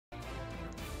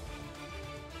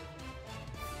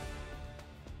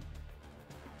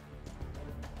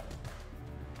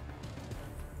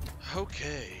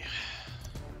Okay.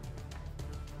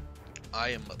 I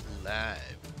am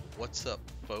live. What's up,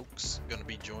 folks? Gonna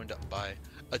be joined up by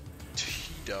a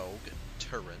T-Dog,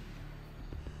 Turin.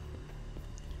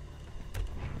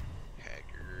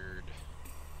 Haggard.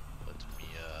 Let me,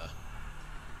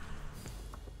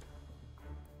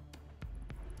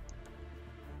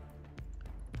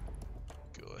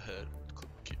 go ahead, click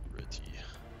get ready.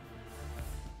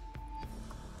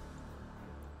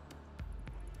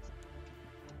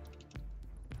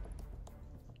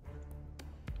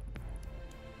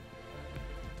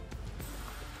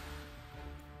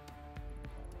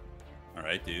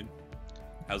 Alright, dude.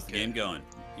 How's the game going?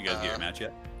 You guys get your match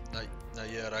yet?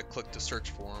 Not yet. I clicked to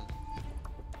search for him.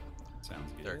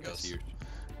 Sounds good. There it goes. See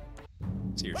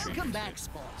your Welcome back,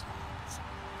 sports.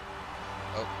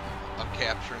 Oh, I'm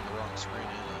capturing the wrong screen, ain't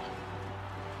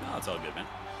I? No, it's all good, man.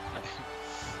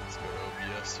 Let's go to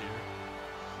OBS here.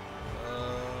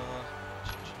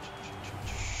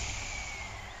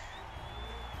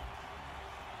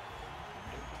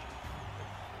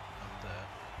 Not that.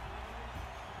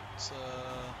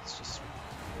 Let's just remove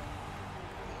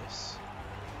this.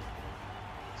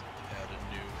 Let's add a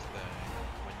new thing.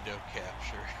 Window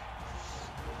capture.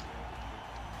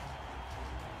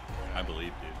 I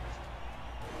believe, dude.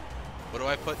 What do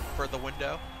I put for the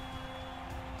window?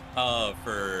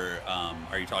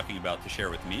 Are you talking about to share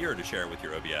with me or to share with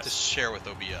your OBS? To share with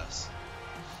OBS.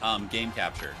 Game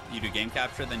capture. You do game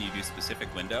capture, then you do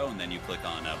specific window, and then you click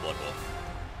on Blood Bowl.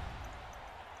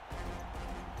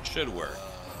 Should work.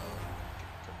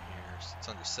 Come here. It's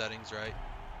under settings, right?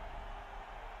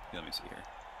 Let me see here.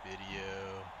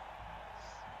 Video.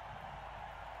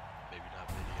 Maybe not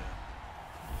video.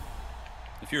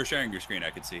 If you were sharing your screen, I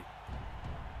could see.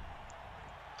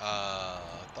 I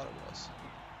thought it was.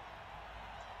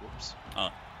 Whoops.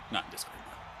 Not Discord.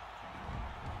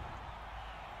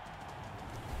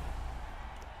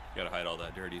 You gotta hide all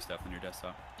that dirty stuff on your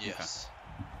desktop. Yes.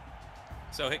 Okay.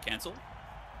 So hit cancel.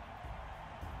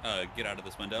 Get out of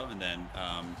this window, and then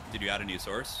did you add a new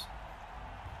source?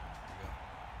 There you go.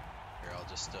 Here, I'll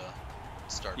just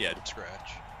start from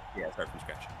scratch. Yeah, start from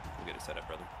scratch. We'll get it set up,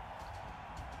 brother.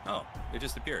 Oh, it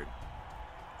just appeared.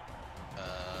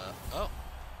 Oh.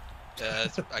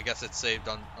 I guess it's saved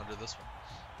under this one.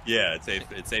 Yeah, it's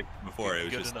saved. It's saved before. It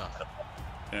was good just enough.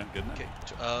 Yeah, good enough. Okay.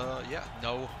 Yeah.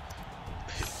 No.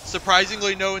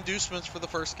 Surprisingly, no inducements for the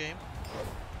first game.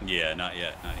 Yeah, not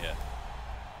yet. Not yet.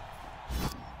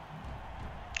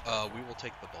 We will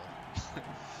take the ball.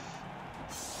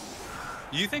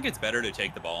 Do you think it's better to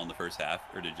take the ball in the first half,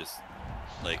 or to just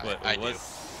like what? I do.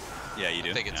 Yeah, you do.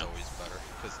 I think it's always better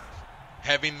because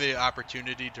having the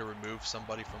opportunity to remove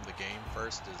somebody from the game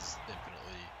first is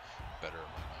infinitely better in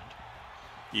my mind.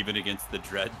 Even against the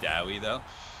dread Dawi, though.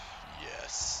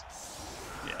 Yes.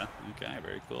 Yeah. Okay.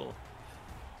 Very cool.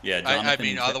 Yeah. I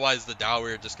mean, otherwise the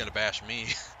Dawi are just gonna bash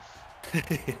me.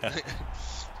 Yeah.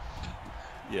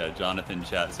 Yeah. Jonathan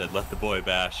chat said, "Let the boy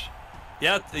bash."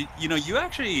 Yeah. You know, you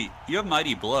have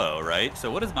Mighty Blow, right? So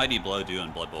what does Mighty Blow do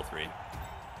in Blood Bowl 3?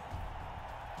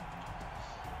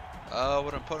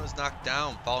 When an opponent is knocked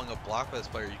down following a block by this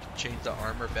player, you can change the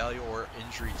armor value or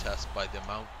injury test by the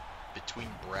amount between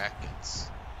brackets.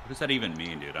 What does that even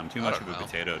mean, dude? I'm too much of a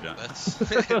potato.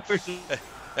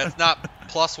 That's not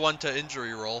 +1 to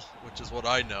injury roll, which is what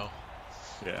I know.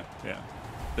 Yeah, yeah.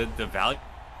 The value.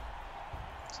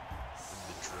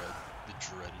 The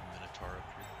dreaded Minotaur up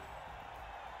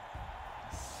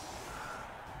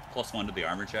here. +1 to the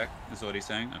armor check is what he's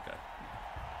saying. Okay.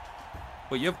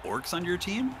 Wait, you have orcs on your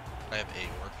team? I have a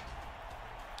orc.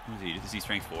 Is he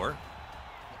strength 4?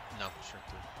 No, strength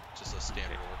 3. Just a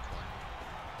standard orc line.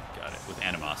 Got it. With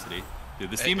animosity.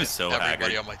 Dude, this team is so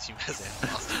everybody haggard. on my team has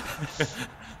animosity.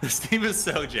 This team is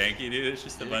so janky, dude. It's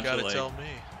just a bunch of You like... gotta tell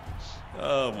me.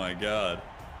 Oh my god.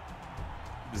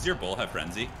 Does your bull have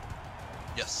frenzy?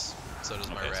 Yes. So does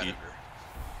my Okay, so Raditor.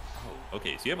 Oh,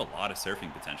 okay, so you have a lot of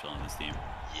surfing potential on this team.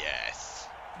 Yes.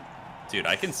 Dude,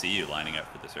 I can see you lining up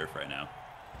for the surf right now.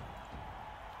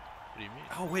 What do you mean?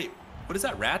 Oh, wait. What is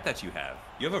that rat that you have?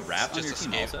 You have a rat on your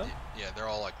team also? Yeah, they're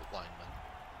all like linemen.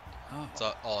 Oh.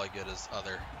 So all I get is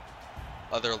other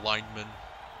linemen,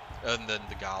 and then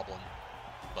the goblin.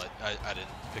 But I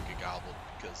didn't pick a goblin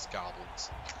because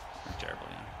goblins. They're terrible,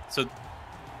 yeah. So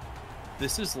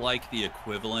this is like the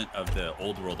equivalent of the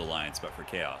Old World Alliance, but for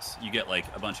Chaos. You get like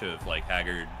a bunch of like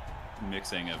Haggard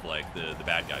mixing of like the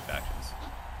bad guy factions.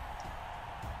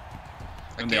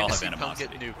 And they all have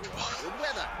animosity. Get nuked.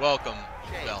 Welcome,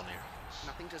 Valnir.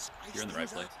 Nothing to spice You're in the right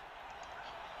things place.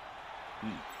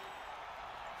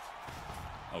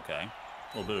 up. Okay.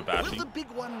 A little bit of Will bashing. the big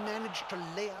one manage to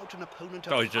lay out an opponent It's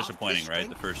of always half their disappointing, right?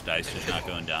 The strength? first dice just not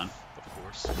going down. Of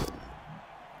course.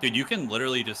 Dude, you can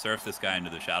literally just surf this guy into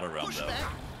the Shadow Realm, Push though.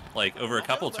 back. Like, over a Not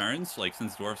couple over. turns, like,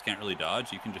 since dwarves can't really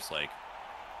dodge, you can just, like,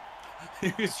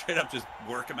 you can straight up just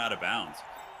work him out of bounds.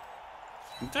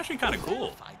 It's actually kind of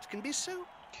cool. Fights can be so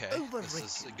Okay, overrated.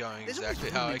 this is going There's exactly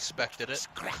always how I room in expected it.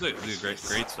 scraps. Look, this is a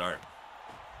great start.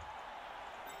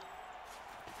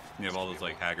 You have all those,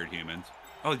 like, haggard humans.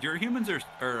 Oh, your humans are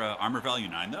armor value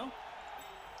 9, though?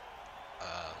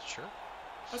 Sure.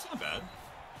 That's not bad.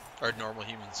 Our normal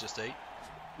humans just 8.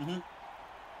 Mm-hmm.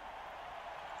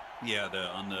 Yeah,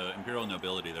 on the Imperial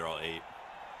Nobility, they're all 8.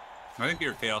 I think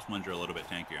your Chaos ones are a little bit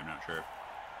tankier, I'm not sure.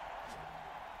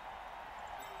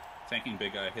 Tanking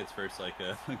big guy hits first like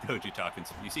Goji talking.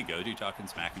 You see Goji talking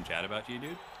smack in chat about you,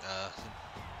 dude?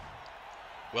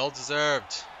 Well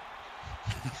deserved.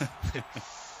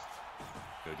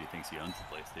 Goji thinks he owns the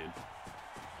place, dude.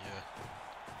 Yeah.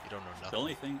 You don't know The nothing.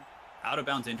 only thing, out of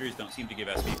bounds injuries don't seem to give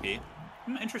SVP.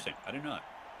 Interesting. I didn't know that.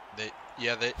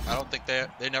 I don't think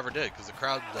they never did because the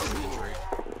crowd does the injury.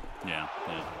 Yeah.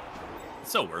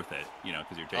 It's so worth it, you know,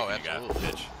 because you're taking a guy off the absolutely.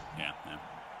 pitch. Yeah.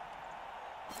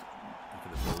 Look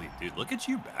at the bully, dude. Look at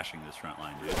you bashing this front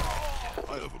line, dude.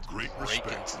 I have a great respect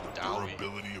Renegades for and the Dawi.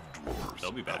 durability of dwarves.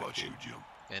 They'll be How back, about you, dude. Jim?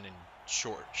 And in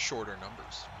shorter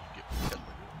numbers. You get more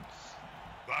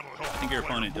That'll help I think your the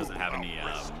player opponent doesn't move have without any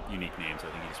risk. unique names. I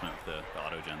think he just went with the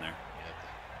auto-gen there.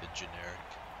 Yeah, the generic.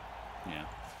 Yeah.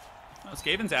 Well,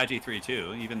 Skaven's Agi 3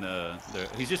 too. Even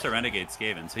he's just a Renegade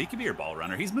Skaven, so he could be your ball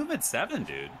runner. He's movement 7,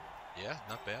 dude. Yeah,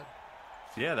 not bad.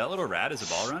 Yeah, that little rat is a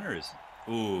ball runner.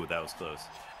 Ooh, that was close.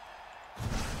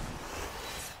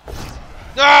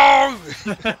 No!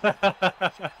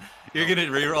 You're gonna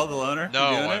reroll the loner? No,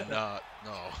 You doing I'm it? not.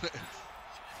 No.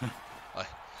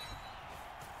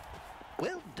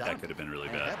 Well done. That could have been really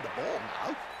I bad. have the ball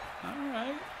now. All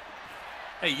right.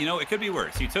 Hey, you know, it could be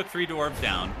worse. You took 3 dwarves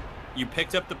down. You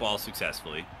picked up the ball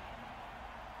successfully.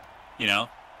 You know,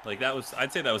 like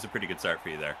I'd say that was a pretty good start for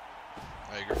you there.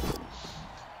 I agree.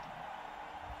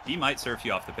 He might surf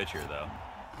you off the pitch here, though.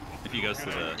 If he goes to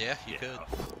the... Yeah, he could.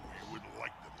 We wouldn't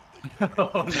like them if they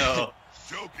Oh, no.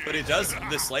 Joking. But it does...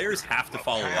 The Slayers have to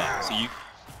follow up, so you...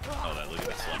 Oh, look at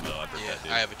that slow-mo. I Yeah, that,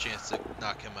 dude. I have a chance to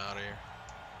knock him out of here.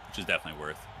 Which is definitely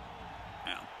worth.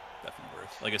 Yeah, definitely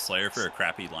worth. Like a Slayer for a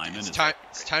crappy lineman It's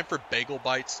is... time for Bagel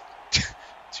Bites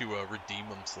to redeem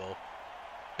himself.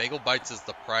 Bagel Bites is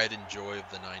the pride and joy of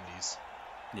the 90s.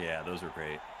 Yeah, those were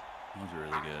great. Those were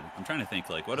really good. I'm trying to think,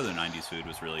 like, what other 90s food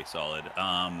was really solid?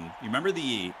 You remember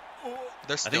the...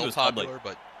 They're think it still was called, popular,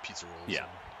 but pizza rolls. Yeah.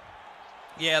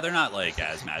 Yeah, they're not, like,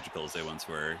 as magical as they once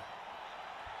were.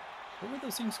 What were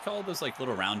those things called? Those, like,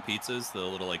 little round pizzas? The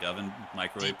little, like, oven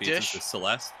microwave Deep pizzas? dish? The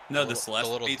Celeste? No, the The Celeste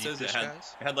little deep pizzas. dish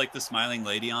guys? It had, like, the smiling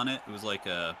lady on it. It was like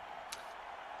a...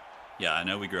 Yeah, I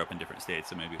know we grew up in different states,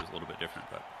 so maybe it was a little bit different,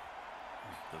 but...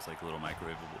 Those, like, little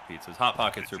microwavable pizzas. Hot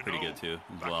Pockets were pretty good, too,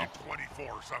 as well.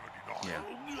 $24.70. Yeah.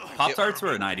 Pop-Tarts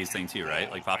were a 90s thing, too,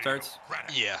 right? Like, Pop-Tarts?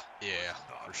 Yeah,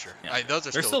 for sure. Yeah. Those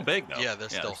are They're still big, though. Yeah, they're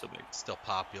still still big. still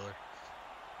popular.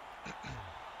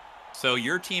 So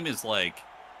your team is, like...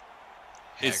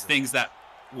 Is Haggard. things that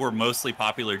were mostly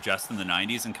popular just in the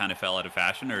 90s and kind of fell out of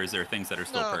fashion, or is there things that are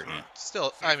still No, pertinent?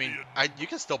 Still, I mean, you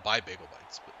can still buy Bagel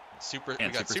Bites, but we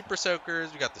got Super- Super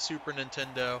Soakers, we got the Super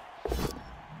Nintendo.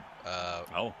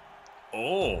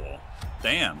 Oh,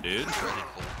 damn, dude. Shredded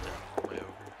Bolt down way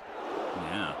over.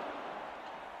 Yeah.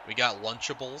 We got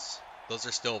Lunchables. Those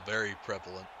are still very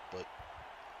prevalent, but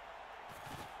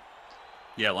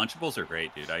Yeah, Lunchables are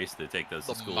great, dude. I used to take those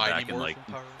the to school Mighty back in, like,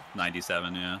 Morphin Power.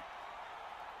 97, yeah.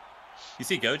 You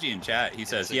see Goji in chat. He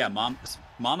says, it- yeah,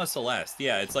 Mama Celeste.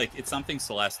 Yeah, it's something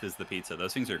Celeste is the pizza.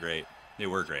 Those things are great. They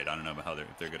were great. I don't know how if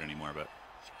they're good anymore, but...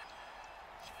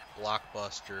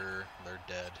 Blockbuster, they're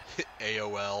dead.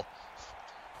 AOL,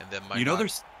 and then my You know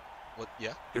there's... what?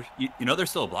 Yeah, You know there's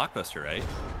still a Blockbuster, right?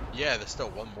 yeah. There's still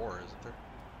one more, isn't there?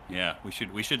 Yeah,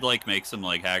 we should like make some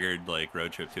like Haggard like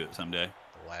road trip to it someday.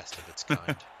 The last of its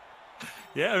kind.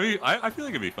 Yeah, I feel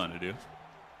like it'd be fun to do.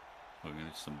 We're gonna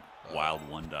some wild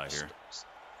one die here.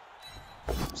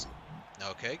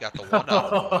 Okay, got the one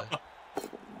out of the way.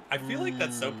 I feel like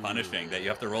that's so punishing that you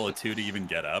have to roll a 2 to even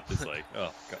get up. It's like,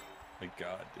 oh god, my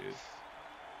god, dude.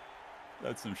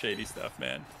 That's some shady stuff,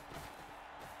 man.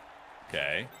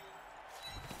 Okay.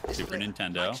 This Super player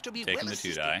Nintendo, likes to be taking well the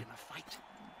assisted 2-die. in a fight.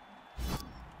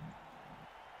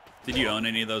 Did you own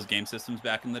any of those game systems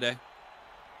back in the day?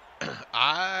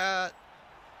 I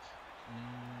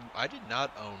did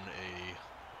not own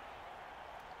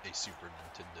a Super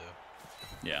Nintendo.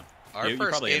 Yeah. Our You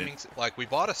first probably had gaming, like we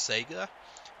bought a Sega,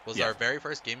 was Yeah. our very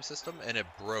first game system, and it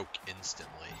broke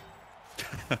instantly.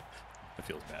 It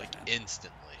feels bad, Like, man.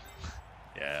 instantly.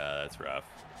 Yeah, that's rough.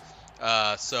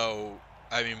 So,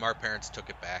 I mean, our parents took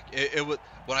it back. It was,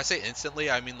 when I say instantly,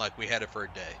 I mean, like, we had it for a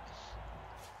day.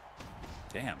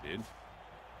 Damn, dude.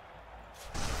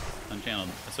 Unchanneled.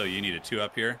 So you need a 2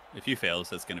 up here. If you fail,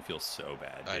 that's gonna feel so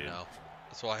bad, dude. I know.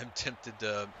 That's why I'm tempted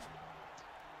to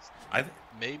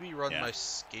maybe run yeah. my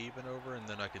Skaven over, and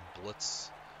then I could blitz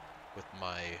with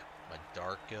my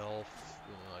Dark Elf.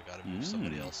 I gotta move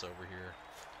somebody else over here.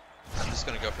 I'm just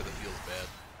gonna go for the feels bad.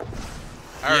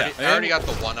 I already got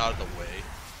the one out of the way.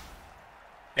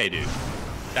 Hey, dude.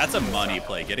 That's a money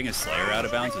play. Getting a Slayer out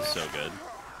of bounds is so good.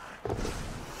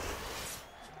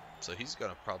 So he's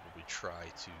gonna probably try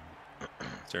to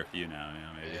Surf you now,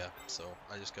 yeah, maybe. Yeah, so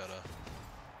I just gotta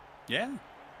Yeah.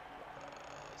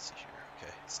 let's see here.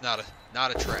 Okay. It's not a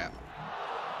trap.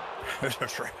 There's a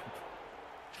trap.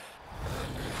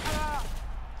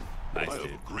 Nice, I have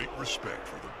dude. a great respect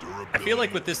for the durability. I feel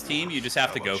like with this team, you just have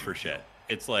How to go about for you? shit.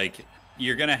 It's like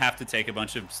you're gonna have to take a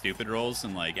bunch of stupid rolls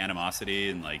and like animosity,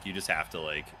 and like you just have to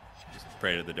like just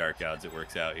pray to the dark gods it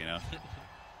works out, you know.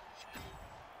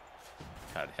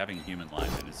 God, having a human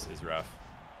lineman is rough.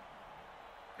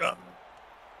 Knuffle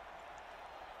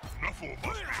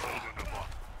must be holding him up.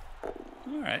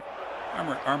 All right,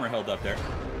 armor held up there.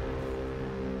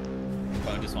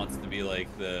 Phone just wants to be like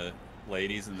the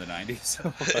ladies in the 90s.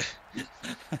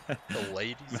 The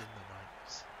ladies in the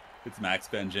 90s. It's Max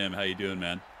Ben Jim. How you doing,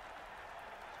 man?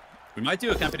 We might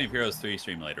do a Company of Heroes 3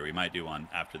 stream later. We might do one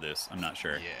after this. I'm not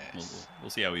sure. Yes.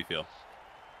 We'll see how we feel.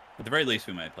 At the very least,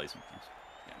 we might play some things.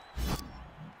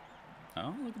 Yeah.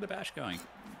 Oh, look at the bash going.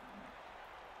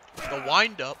 The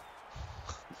wind up.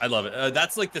 I love it.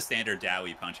 That's like the standard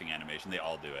Dawi punching animation. They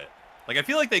all do it. Like, I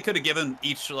feel like they could have given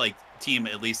each like team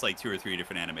at least like 2 or 3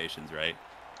 different animations, right?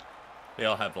 They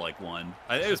all have like one.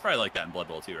 It was probably like that in Blood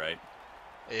Bowl too, right?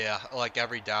 Yeah, like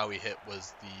every Dawi hit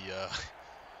was the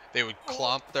they would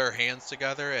clomp their hands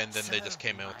together, and then they just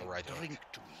came in with the right hook.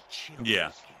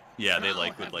 Yeah. Yeah, they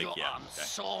like would like okay.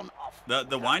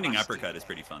 The winding uppercut is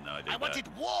pretty fun though. I did that. it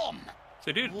warm.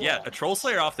 So dude, yeah, a Troll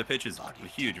Slayer off the pitch is a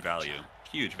huge value.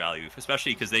 Huge value,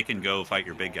 especially because they can go fight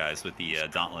your big guys with the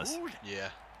Dauntless. Yeah.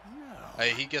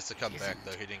 He gets to come back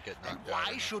though. He didn't get knocked out.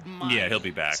 Why or should Yeah, he'll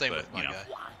be back, Same but with my you know.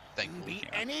 guy. Thankfully.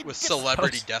 any With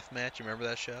Celebrity Deathmatch, you remember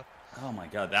that show? Oh my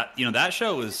god, that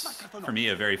show was for me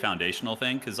a very foundational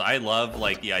thing because I love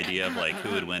like the idea of like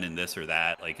who would win in this or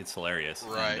that. Like it's hilarious.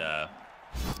 Right. And,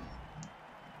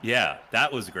 yeah,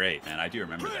 that was great, man. I do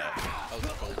remember that. That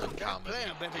was a golden comedy.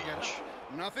 age.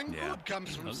 Nothing Yeah. good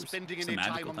comes from Those are spending some any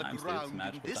time magical on the times, dude. ground Some in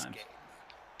magical this times. game.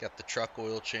 Got the truck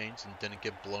oil changed and didn't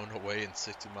get blown away in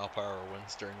 60-mile-per-hour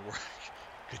winds during work.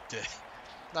 Good day.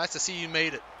 Nice to see you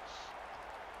made it.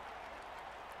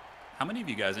 How many of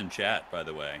you guys in chat, by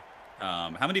the way?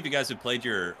 How many of you guys have played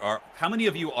how many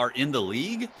of you are in the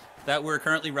league that we're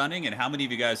currently running, and how many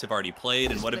of you guys have already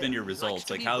played, and what have been your results?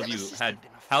 Like, how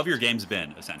have your games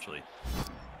been, essentially?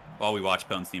 While we watch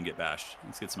Pone's team get bashed.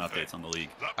 Let's get some updates on the league.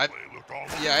 I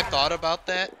thought about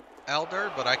that,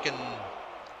 Alder, but I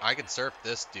can surf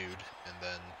this dude, and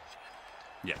then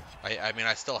Yeah. I mean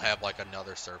I still have like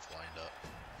another surf lined up.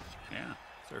 Yeah.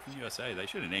 Surfing USA. They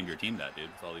should have named your team that, dude,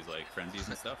 with all these, like, frenzies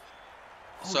and stuff.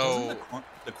 So doesn't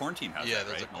the corn team has yeah, that,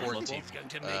 there's right? a core team, going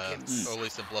to or make him at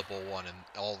least in Blood Bowl 1, and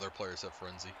all their players have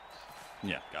frenzy.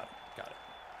 Yeah, got it.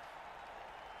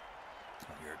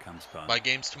 Oh, here it comes, Pone. My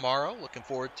game's tomorrow. Looking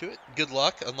forward to it. Good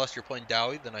luck, unless you're playing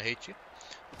Dawi, then I hate you.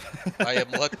 I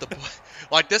am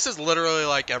like this is literally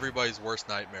like everybody's worst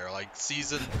nightmare. Like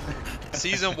season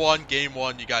 1, game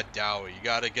 1, you got Dawi.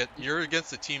 You're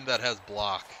against a team that has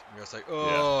block. You're just like,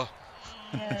 oh,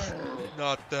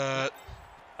 not that.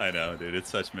 I know, dude. It's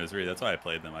such misery. That's why I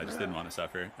played them. I just didn't want to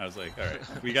suffer. I was like, all right,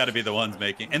 we got to be the ones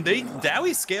making. And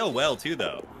Dawi scale well too,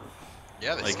 though.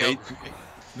 Yeah, they Like, scale great.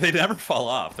 They never fall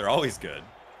off. They're always good.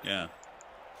 Yeah,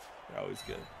 they're always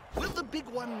good. Will the big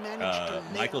one manage to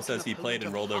Michael nail says an he played and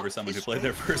opponent rolled of over someone who his played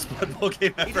their way? first Blood Bowl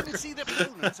game He ever. didn't see the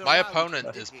opponents My around,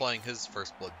 opponent did is he? playing his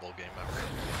first Blood Bowl game ever.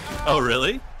 Oh,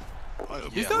 really?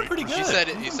 He's doing pretty good. He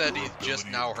said he just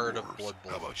now heard of Blood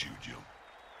How Bowl. about you, Jim?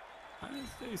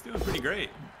 He's doing pretty great.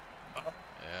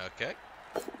 Okay.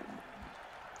 It's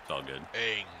all good.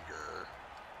 Anger.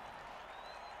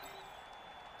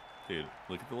 Dude,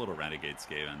 look at the little Renegade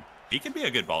Skaven. He could be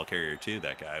a good ball carrier too,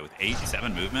 that guy, with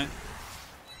 8-7 movement.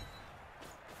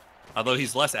 Although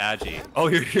he's less agi. Oh,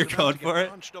 you're going for it?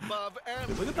 Punched above and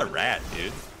Dude, look at the rat,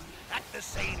 dude. at the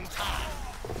same time.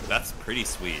 That's pretty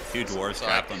sweet. 2 dwarves So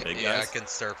trapped on big yeah, I guys. can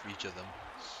surf each of them.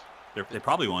 They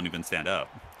probably won't even stand up.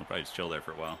 They'll probably just chill there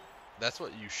for a while. That's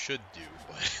what you should do,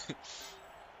 but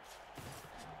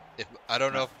if I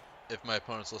don't know if my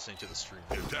opponent's listening to the stream.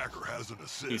 The attacker has an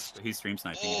assist. He's stream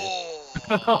sniping you.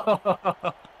 Oh! Dude.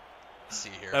 Let's see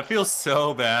here. That feels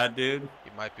so bad, dude.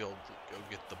 You might be able to go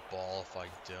get the ball if I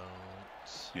don't.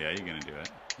 Yeah, you're gonna do it.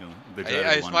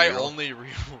 It's my only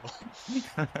reroll.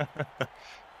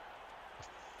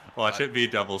 Watch it be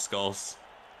double skulls.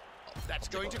 That's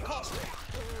going to cost him.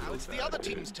 Now it's the other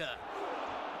team's turn.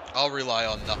 I'll rely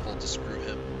on Knuffle to screw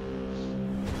him.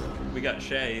 We got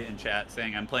Shay in chat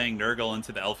saying, I'm playing Nurgle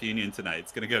into the Elf Union tonight.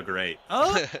 It's going to go great.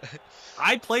 Oh,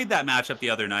 I played that matchup the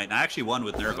other night, and I actually won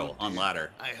with Nurgle on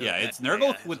ladder. Yeah, it's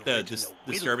Nurgle with the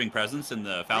disturbing presence and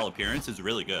the foul appearance is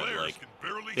really good. Like,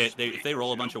 if they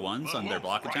roll a bunch of ones on their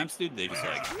block attempts, dude, they just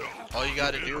like... All you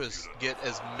got to do is get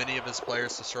as many of his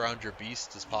players to surround your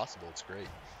beast as possible. It's great.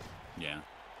 Yeah.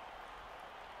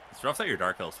 It's rough that your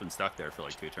Dark Elf's been stuck there for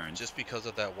like 2 turns. Just because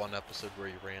of that one episode where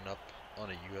he ran up on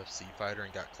a UFC fighter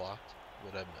and got clocked.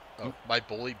 My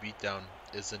bully beatdown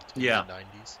isn't in the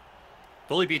 90s.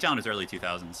 Bully beatdown is early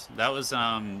 2000s. That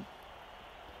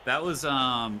was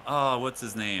oh, what's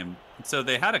his name? So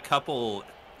they had a couple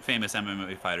famous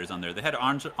MMA fighters on there. They had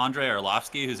Andrei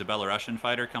Arlovsky, who's a Belarusian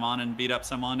fighter, come on and beat up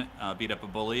someone, beat up a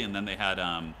bully, and then they had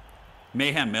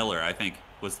Mayhem Miller, I think,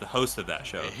 was the host of that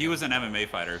show. He was an MMA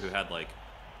fighter who had like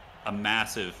a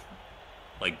massive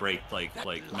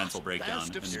mental breakdown.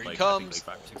 Here he like, comes.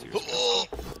 I think, like 5 or 6 years ago. Oh,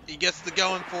 he gets the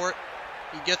going for it.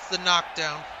 He gets the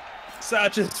knockdown.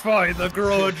 Satisfy the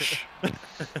grudge.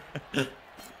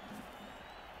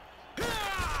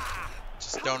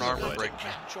 Just don't armor break me.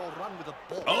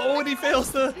 Oh, and he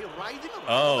fails the...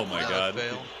 Oh my god.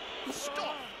 Fail.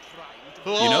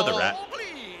 You know the rat.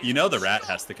 You know the rat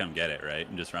has to come get it, right?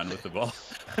 And just run with the ball.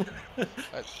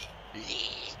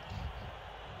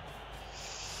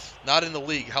 Not in the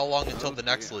league. How long until the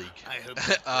next league?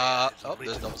 Oh,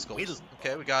 there's double skulls.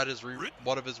 Okay, we got his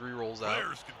one of his rerolls out.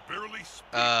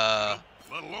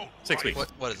 6 weeks.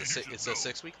 What is it? It's a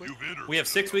 6-week league. We have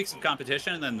 6 weeks of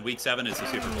competition, and then week 7 is the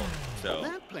Super Bowl.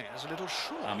 So,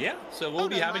 yeah. So we'll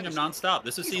be having them nonstop.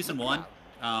 This is season 1.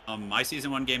 My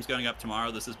season 1 game's going up tomorrow.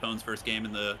 This is Pone's first game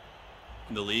in the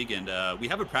league, and we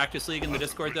have a practice league in the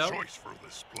Discord though,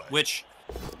 which.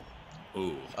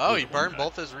 Ooh. Oh, he burned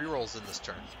both his rerolls in this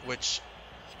turn, which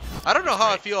I don't know how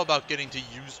I feel about getting to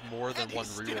use more than one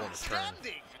reroll in a turn.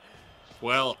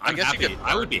 Well, I'm happy.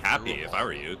 I would be happy if I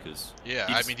were you, because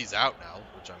I mean he's out now,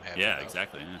 which I'm happy. Yeah, about.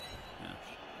 Exactly.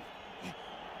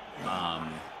 Yeah.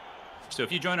 So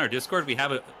if you join our Discord, we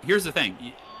have here's the thing,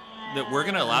 that we're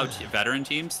gonna allow veteran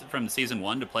teams from season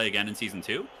 1 to play again in season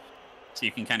 2. So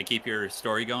you can kind of keep your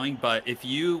story going. But if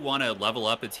you want to level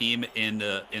up a team in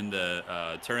the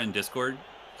Turin Discord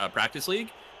practice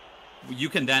league, you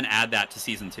can then add that to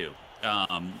season 2.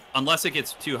 Unless it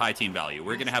gets too high team value.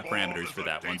 We're going to have parameters for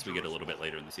that once we get a little bit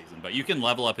later in the season. But you can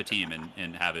level up a team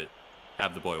and have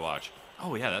the boy watch.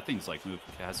 Oh yeah, that thing's like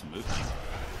has some movement.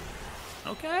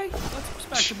 Okay, that's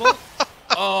respectable.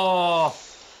 Oh,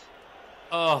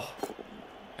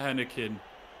 Anakin.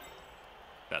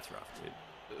 That's rough, dude.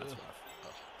 That's rough.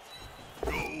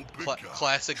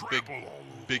 Classic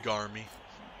big army.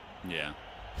 Yeah.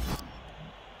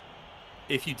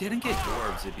 If you didn't get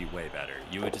dwarves, it'd be way better.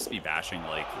 You would just be bashing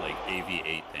like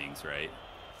AV8 things, right?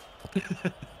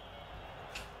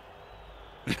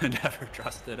 Never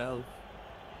trusted elf.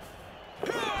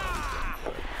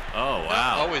 Oh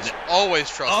wow! Always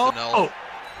trust an elf.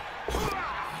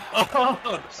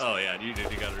 Oh yeah, you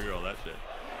gotta reroll that shit.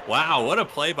 Wow, what a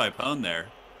play by Pone there.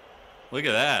 Look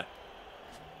at that.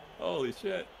 Holy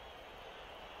shit.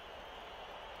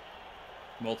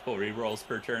 Multiple rerolls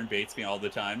per turn baits me all the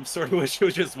time. Sort of wish it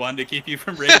was just one to keep you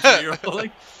from rage rerolling.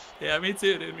 Yeah, me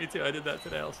too, dude. Me too. I did that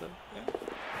today also. Yeah.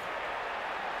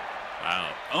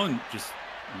 Wow. Owen just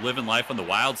living life on the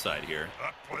wild side here.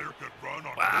 That player could run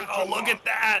on wow, look at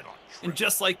that. And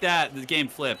just like that, the game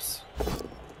flips.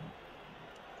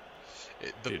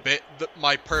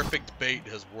 My perfect bait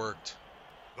has worked.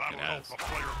 It has.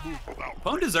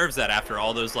 Pone deserves that after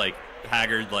all those like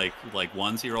Haggard like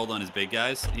ones he rolled on his big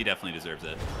guys. He definitely deserves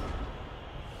it.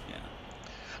 Yeah.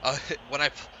 I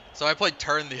played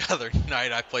Turn the other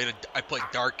night. I played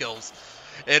Dark Elves,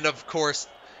 and of course,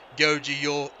 Goji,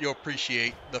 you'll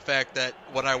appreciate the fact that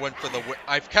when I went for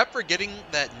I've kept forgetting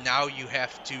that now you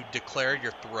have to declare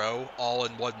your throw all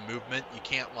in one movement. You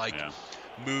can't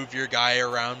move your guy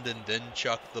around and then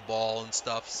chuck the ball and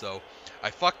stuff. So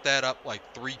I fucked that up like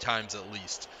 3 times at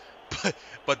least.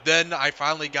 But then I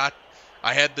finally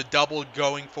I had the double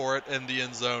going for it in the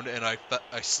end zone, and I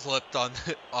slipped on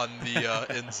the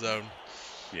end zone.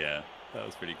 Yeah, that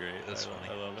was pretty great. That's funny.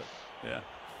 I love it. Yeah.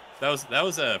 That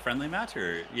was a friendly match,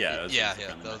 or yeah? It was Yeah, a yeah.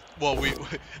 friendly match. Well,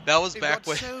 that was They've back got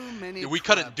when so many we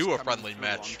couldn't clubs do a coming friendly through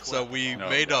match, on so 12. we Oh,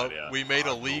 made God, a yeah. we made a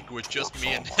I know league with just twerps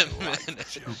me all and my him. life, And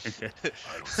Jim.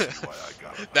 I don't see why I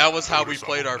gotta that was how we notice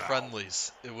played them our now.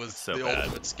 friendlies. It was So the bad.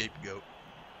 ultimate scapegoat.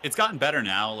 It's gotten better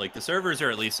now. Like the servers are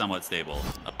at least somewhat stable,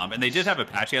 and they did have a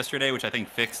patch yesterday, which I think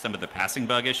fixed some of the passing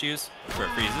bug issues where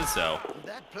it freezes. So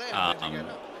That player better Um, get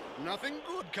up. Nothing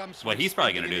good comes what from he's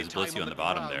probably spending gonna do any is blitz time you on the the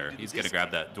bottom ground there. in He's gonna this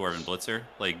grab that Dwarven blitzer,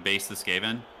 like base the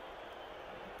Skaven,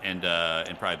 and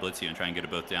probably blitz you and try and get it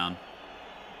both down.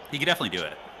 He could definitely do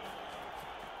it.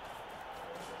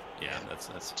 Yeah,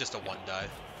 that's Just a one die.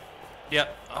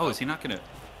 Yep. Oh, is he not gonna?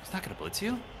 He's not gonna blitz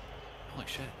you? Holy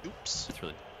shit! Oops.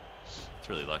 It's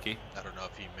really lucky. I don't know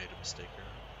if he made a mistake or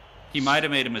not. He might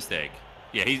have made a mistake.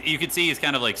 Yeah, you can see he's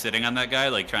kind of like sitting on that guy,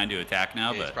 like trying to attack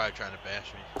now, Yeah, he's but probably trying to bash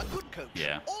me. A good coach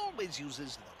Yeah. always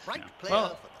uses the right Yeah. player Well,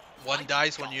 for the One right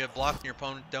dice when job. you have blocked and your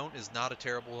opponent don't is not a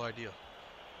terrible idea.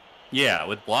 yeah,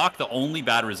 with block, the only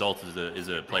bad result is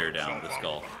a player down with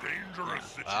skull. Dangerous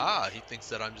situation. Ah, he thinks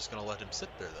that I'm just gonna let him sit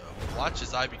there though. Watch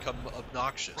as I become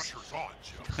obnoxious. Pressure's on,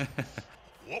 Jim.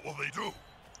 What will they do?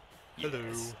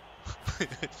 Yes.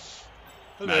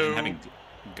 Hello. Imagine having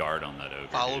guard on that ogre.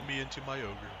 Follow dude. me into my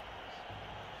ogre.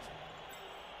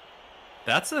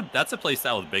 That's a play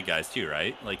style with big guys too,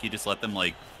 right? Like you just let them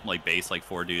like base like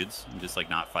 4 dudes and just like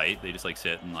not fight. They just like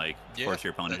sit and like Yeah, force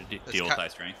your opponent to that's deal with ki- high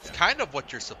strength. It's kind of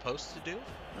what you're supposed to do,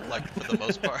 like for the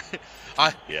most part.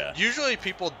 I Yeah. Usually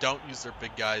people don't use their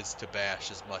big guys to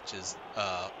bash as much as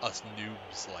us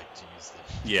noobs like to use them.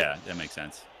 Yeah, that makes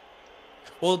sense.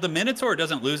 Well, the Minotaur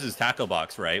doesn't lose his tackle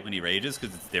box, right, when he rages,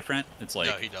 because it's different. It's like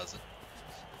No, he doesn't.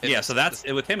 yeah, so that's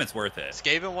with him. It's worth it.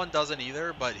 Skaven one doesn't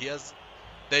either, but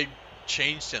they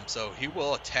changed him so he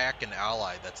will attack an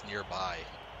ally that's nearby.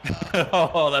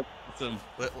 Oh, that's awesome.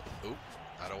 But, oop,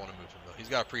 I don't want to move him though. He's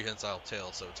got a prehensile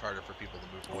tail, so it's harder for people to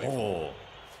move away from him. Oh,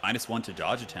 -1 to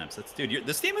dodge attempts. That's dude.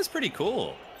 This team is pretty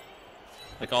cool.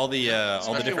 Like all the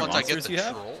Especially different once I get monsters the you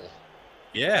have. troll.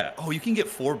 Yeah. Oh, you can get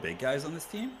 4 big guys on this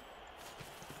team.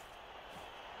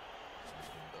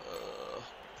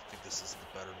 I think this is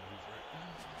the better move right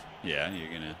now. Yeah,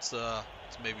 you're gonna. Let's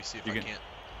maybe see if You I can- can't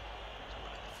do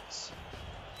any of this.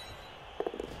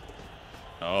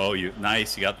 Oh,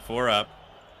 nice. You got the 4 up.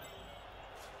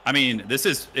 I mean, this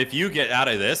is if you get out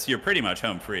of this, you're pretty much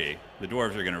home free. The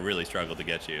dwarves are gonna really struggle to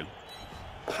get you.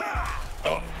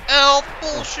 Oh. Elf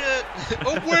bullshit!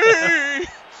 Away!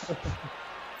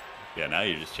 Yeah, now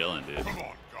you're just chilling, dude. Come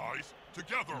on, guys.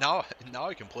 Together. now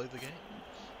I can play the game.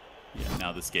 Yeah,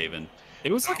 now the Skaven.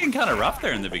 It was looking kind of rough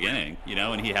there in the beginning, you know,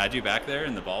 when he had you back there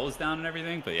and the ball was down and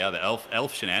everything. But yeah, the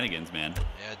elf shenanigans, man.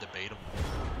 Yeah, debate them.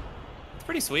 It's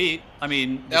pretty sweet. I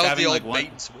mean, just That was having the like old one, bait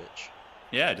and switch.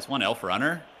 yeah, just one elf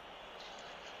runner.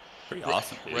 Pretty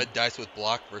awesome, dude. Red dice with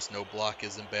block versus no block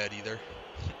isn't bad either.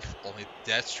 Only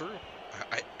that's true.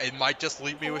 It might just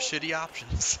leave me with shitty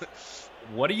options.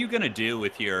 What are you gonna do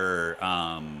with your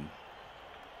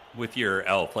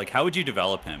elf? Like, how would you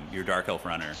develop him? Your dark elf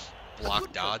runner.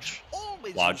 Block dodge.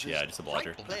 Lodge, yeah, just a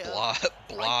blodger.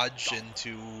 Blodge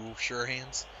into sure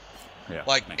hands. Yeah,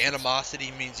 Like makes sense.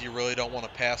 animosity means you really don't want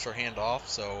to pass or hand off,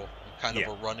 so kind of Yeah.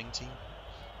 a running team.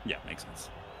 Yeah, makes sense.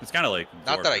 It's kind of like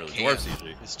Not dwarf, that I really. can. Dwarves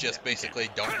usually. It's just Yeah, basically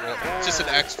don't roll. It's just an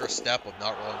extra step of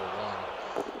not rolling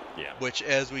a 1. Yeah. Which,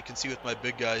 as we can see with my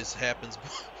big guys,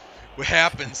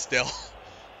 happens still.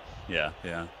 Yeah,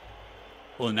 yeah.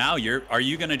 Well, now are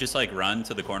you gonna just like run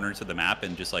to the corners of the map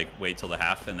and just like wait till the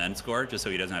half and then score, just so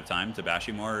he doesn't have time to bash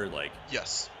you more? Or like,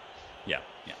 Yes. yeah,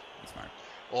 that's smart.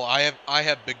 Well, I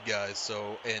have big guys,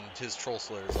 so and his troll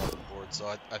slayer is off the board,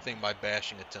 so I think my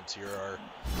bashing attempts here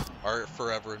are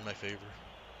forever in my favor.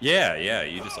 Yeah,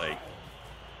 you just like,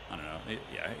 I don't know.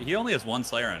 Yeah, he only has 1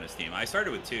 slayer on his team. I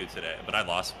started with 2 today, but I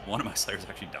lost. One of my slayers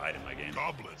actually died in my game.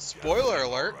 Goblins. Spoiler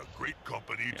alert. Are a great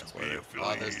company Yeah, to spoiler. be Oh,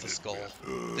 affiliated there's the skull. with.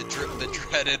 The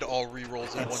dreaded all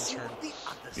rerolls in 1 turn.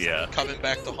 Yeah, Coming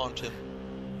back to haunt him.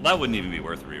 that wouldn't even be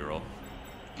worth a reroll.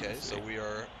 Okay, so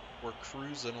we're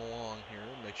cruising along here.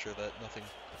 Make sure that nothing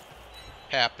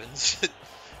happens.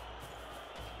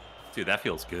 Dude, that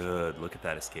feels good. Look at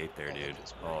that escape there, Oh, that dude.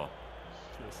 feels great. Oh,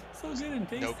 feels so good and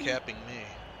tasty. No capping me.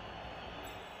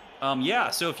 Yeah,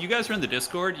 so if you guys are in the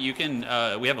Discord, you can,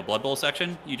 we have a Blood Bowl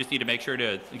section. You just need to make sure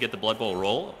to get the Blood Bowl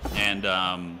roll, and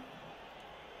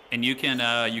you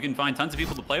can find tons of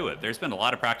people to play with. There's been a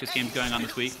lot of practice games going on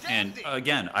this week, and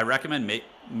again, I recommend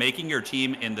making your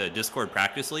team in the Discord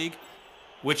practice league,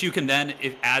 which you can then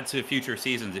add to future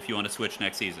seasons if you want to switch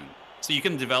next season. So you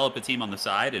can develop a team on the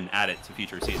side and add it to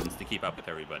future seasons to keep up with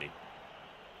everybody.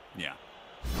 Yeah.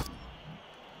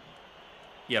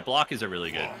 Yeah, block is a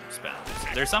really good spend.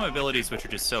 There's some abilities which are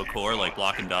just so core, like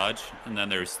block and dodge, and then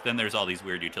there's all these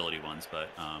weird utility ones. But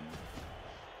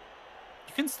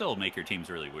you can still make your teams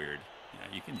really weird.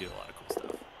 Yeah, you can do a lot of cool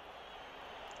stuff.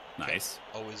 Nice.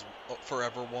 Always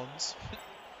forever ones.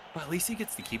 Well, at least he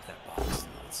gets to keep that box.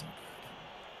 That's so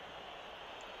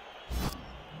good.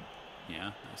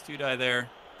 Yeah, nice 2-die there.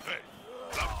 Hey,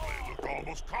 that play looked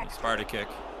almost confident. Sparta kick.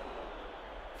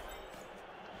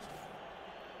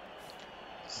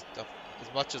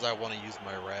 As much as I want to use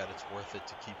my rat, it's worth it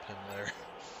to keep him there.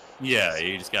 Yeah,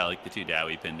 you just got like the 2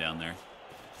 Dawi pinned down there.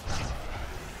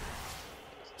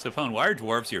 So, Pone, why are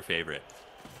dwarves your favorite?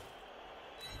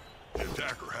 The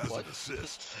attacker has What? an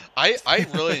assist. I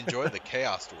really enjoy the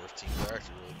Chaos Dwarf team. They're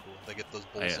actually really cool. They get those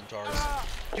bull Yeah. centaurs.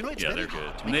 You know, it's Yeah, very they're good.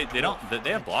 hard to And make they don't.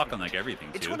 They have block on like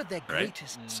everything too. It's one of their right?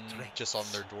 greatest strengths. Just on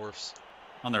their dwarfs.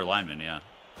 On their linemen, yeah.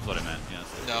 That's what I meant. Yeah.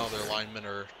 No, their linemen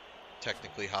are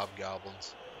technically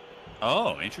hobgoblins.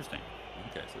 Oh, interesting.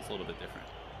 Okay, so it's a little bit different.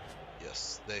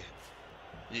 Yes,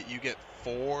 you get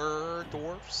 4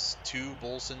 dwarfs, 2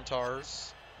 bull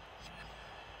centaurs,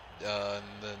 and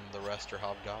then the rest are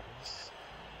hobgoblins.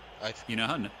 You know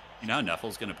how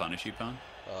Nuffle's gonna punish you, Pone?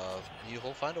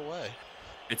 He'll find a way.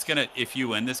 It's gonna. If you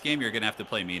win this game, you're gonna have to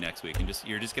play me next week, and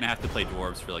you're just gonna have to play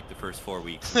dwarves for like the first 4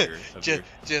 weeks. Of your...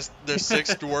 Just there's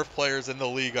 6 dwarf players in the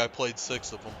league. I played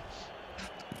 6 of them.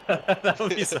 That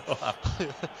would be so awful.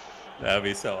 That would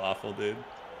be so awful, dude.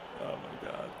 Oh my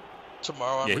god.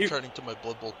 Tomorrow I'm Yeah, returning to my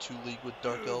Blood Bowl 2 league with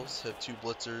Dark Elves. Have 2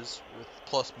 blitzers with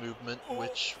plus movement,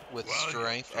 which with Well, you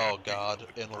strength. can't Oh beat god,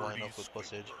 the in the birdie lineup with plus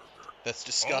sweet age. burger. That's Always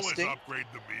disgusting. upgrade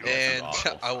the meal. And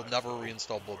awful. I will never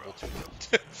reinstall Blood Bowl 2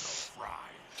 again. Fries.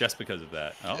 Just because of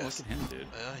that. Oh, Yes. look at him, dude.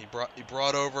 Yeah, he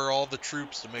brought over all the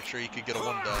troops to make sure he could get a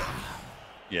 1-die.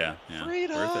 Yeah, yeah.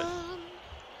 Freedom. Worth it.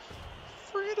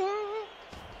 Freedom.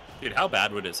 Dude, how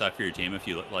bad would it suck for your team if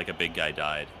you like a big guy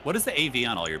died? What is the AV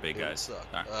on all your big It would guys? suck.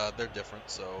 Alright. They're different.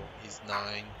 So he's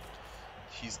 9,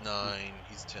 he's 9,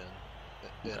 he's 10,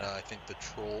 and Okay. I think the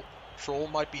troll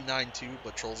might be 9 too,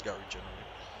 but troll's got regenerate.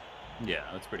 Yeah,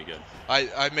 that's pretty good.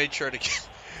 I made sure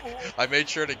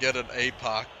to get an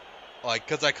APOC, like,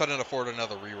 cause I couldn't afford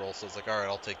another reroll, so I was like, all right,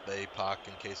 I'll take the APOC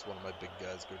in case one of my big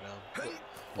guys go down.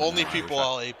 But only I people wish I-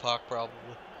 I'll APOC probably.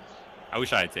 I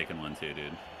wish I had taken one too,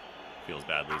 dude. Feels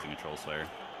bad losing a Troll Slayer.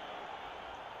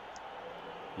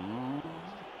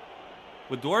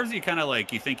 With dwarves, you kind of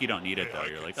like, you think you don't need it though.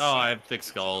 You're like, oh, I have thick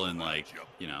skull and like,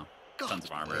 you know, tons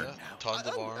of armor. Yeah, tons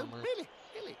of armor. Really?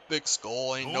 Big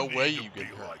skull, ain't No no way need to you be get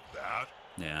hurt. like that.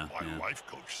 Yeah, My yeah. life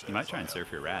coach says You might try and I surf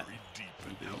have your rat. very deep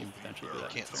and You healthy potentially do that.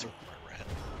 Can't nerves. surf my rat.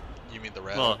 You mean the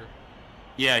rat? Well, ogre?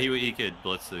 Yeah, he could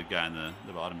blitz the guy in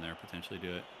the bottom there, potentially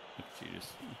do it. If you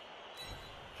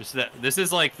just that. This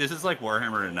is like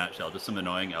Warhammer in a nutshell. Just some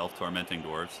annoying elf tormenting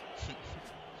dwarves.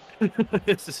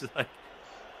 It's just like,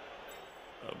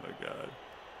 oh my god.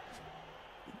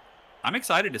 I'm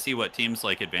excited to see what teams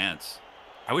like advance.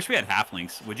 I wish we had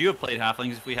halflings. Would you have played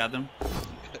halflings if we had them?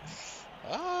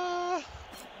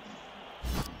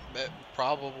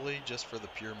 Probably just for the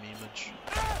pure memeage.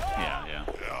 Yeah, yeah.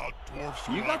 Yeah, dwarfs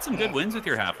are You like got some good walking wins with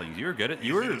your around. halflings. You were good at.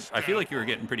 You were. I feel like you were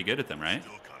getting pretty good at them, right?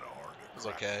 Still kinda hard to It's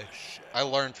crack okay. the shell. I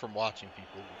learned from watching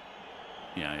people.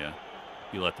 Yeah, yeah.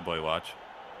 You let the boy watch.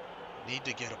 Need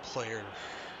to get a player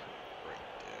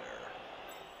right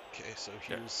there. Okay, so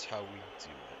here's how we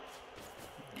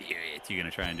do Yeah, you gonna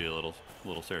try and do a little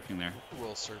surfing there? it.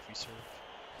 We'll surfy surf.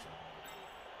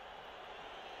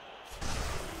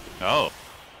 Oh,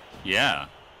 yeah.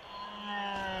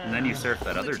 And then you surf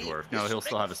that other dwarf. No, he'll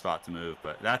still have a spot to move,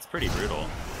 but that's pretty brutal.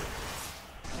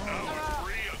 Now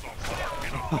free as a buck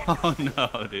in a bucket.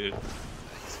 Oh no, dude.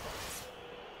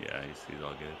 Yeah, he's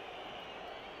all good.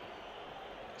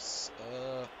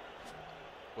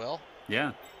 Well,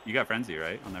 Yeah, you got frenzy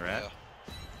right on the rat. yeah.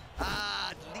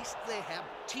 Ah, at least they have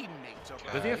teammates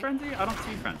around. Does he have frenzy? I don't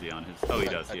see frenzy on his. Oh, he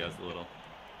does. He has the little.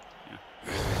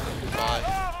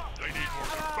 Goodbye. They need more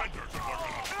defenders if they're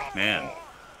gonna stop Man. the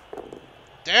ball.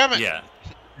 Damn it! Yeah,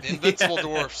 Invincible Yeah.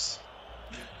 dwarfs.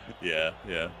 yeah,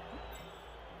 yeah.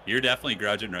 You're definitely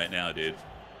grudging right now, dude.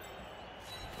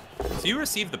 So you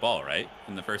received the ball right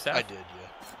in the first half. I did,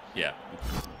 yeah.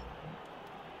 Yeah.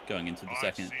 Going into the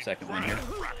I've seen second one here.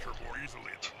 fracture more easily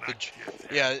than The that j- kid.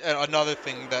 Yeah, and another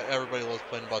thing that everybody loves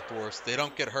playing about dwarfs, they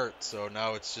don't get hurt, so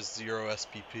now it's just 0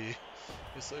 SPP.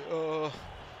 It's like, oh,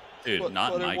 Dude, but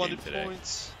not in I my game wanted today.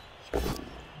 points.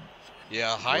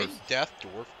 Yeah, high Dwarves. death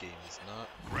dwarf game is not.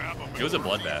 Grab 'em It was a and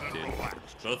breathe bloodbath, and dude. relax.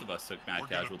 Both of us took mad We're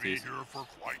gonna be casualties. here for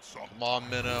quite some Come on,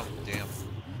 Minnow. Damn.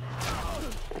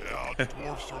 Yeah,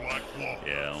 dwarfs are like claws.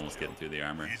 Yeah, almost getting through the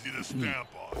armor. Easy to stamp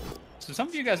on. So some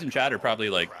of you guys in chat are probably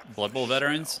like Blood Bowl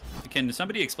veterans. Can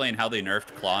somebody explain how they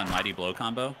nerfed Claw and Mighty Blow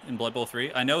combo in Blood Bowl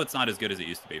 3? I know it's not as good as it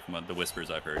used to be from the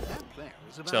whispers I've heard.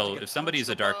 So if somebody's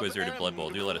a Dark Wizard at Blood Bowl,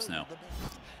 do let us know.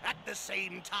 At the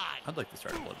same time. I'd like to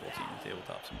start a Blood Bowl team on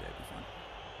tabletop someday. It'd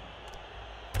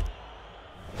be fun.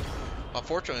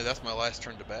 Unfortunately, that's my last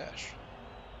turn to bash.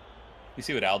 You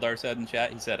see what Aldar said in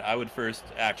chat? He said, "I would first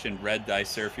action red dice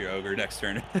surf your ogre next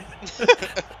turn."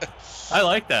 I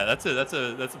like that. That's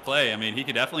a play. I mean, he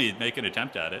could definitely make an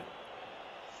attempt at it.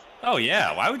 Oh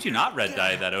yeah, why would you not red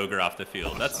die that ogre off the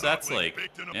field? That's like,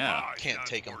 yeah. Can't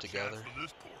take them together.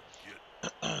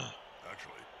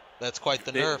 That's quite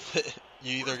the nerf.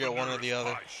 You either get one or the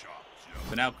other.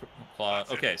 But now Claw.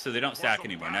 Okay, so they don't stack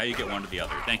anymore. Now you get one to the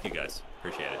other. Thank you guys.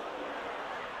 Appreciate it.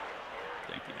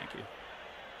 Thank you.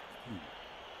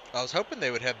 I was hoping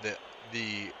they would have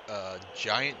the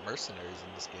giant mercenaries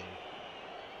in this game.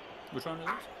 Which one are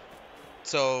those?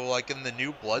 So, like in the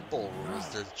new Blood Bowl rules,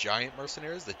 there's giant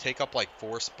mercenaries that take up like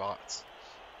 4 spots.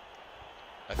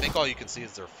 I think all you can see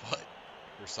is their foot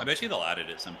or I something. bet you they'll add it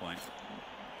at some point.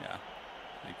 Yeah,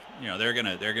 like, you know,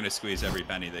 they're gonna squeeze every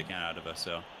penny they can out of us.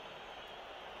 So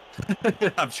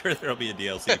I'm sure there'll be a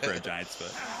DLC for a giant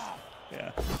foot.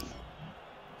 Yeah.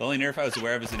 The only nerf I was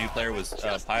aware of as a new player was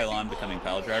Pylon becoming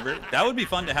Pile Driver. That would be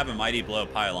fun to have a Mighty Blow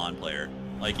Pylon player.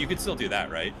 Like, you could still do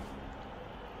that, right?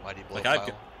 Mighty Blow Like,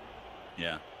 Pile.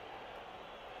 Yeah.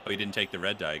 Oh, he didn't take the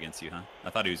red die against you, huh?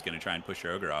 I thought he was going to try and push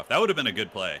your ogre off. That would have been a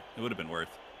good play. It would have been worth.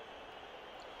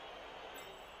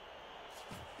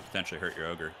 Potentially hurt your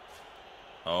ogre.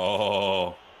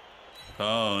 Oh.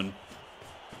 Cone.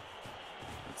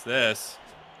 What's this?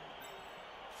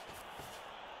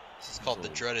 This is called the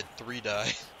dreaded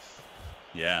 3-die.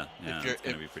 Yeah, it's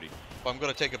going to be pretty... If I'm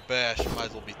going to take a bash, it might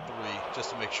as well be 3, just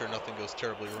to make sure nothing goes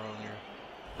terribly wrong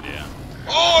here. Yeah.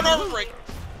 Oh, an armor break!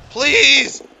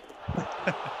 Please!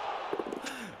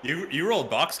 You rolled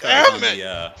box cards on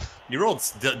the... you rolled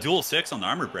dual 6 on the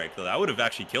armor break, though. That would have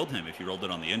actually killed him if you rolled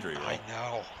it on the injury roll. I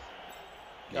know.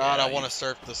 God, Yeah, I want to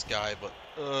surf this guy, but...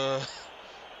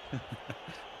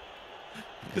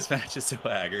 This match is so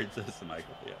haggard, says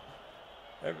Michael. Yeah.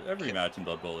 Every match in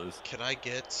Blood Bowl is. Can I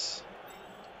get...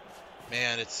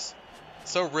 Man, it's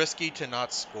so risky to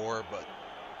not score,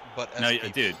 but No,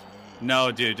 SPP. dude.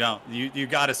 No, dude, don't. You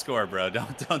got to score, bro.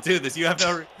 Don't do this. You have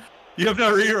no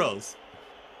rerolls.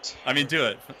 I mean, do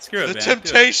it. Screw it, The man.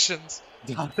 temptations!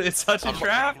 It's such a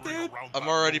trap, dude. I'm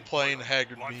already playing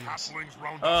Haggard memes.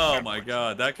 Oh my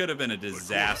god, that could have been a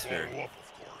disaster.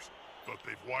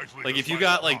 Like if you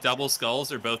got like double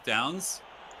skulls or both downs.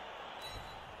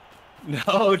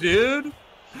 No, dude.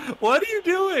 What are you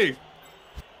doing?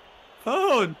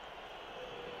 Phone.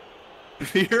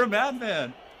 You're a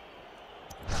madman.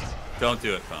 Don't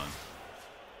do it, Phone.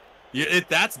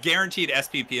 That's guaranteed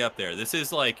SPP up there. This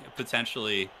is like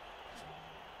potentially...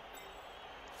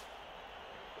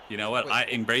 You know what? Wait. I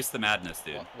embrace the madness,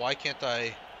 dude. Why can't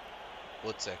I...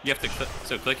 Let's see. You have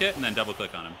to click it and then double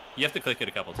click on him. You have to click it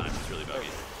a couple times. It's really buggy.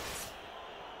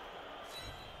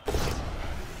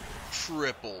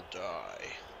 Triple die.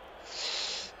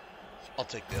 I'll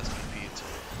take the SPP too.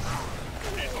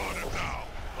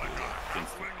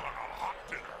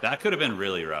 That could have been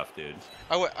really rough, dude.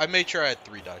 I made sure I had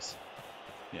 3 dice.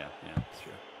 Yeah, that's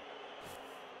true.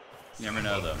 You never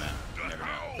know, though, man. You never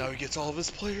know. Now he gets all of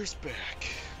his players back.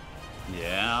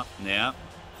 Yeah.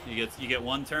 You get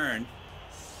one turn.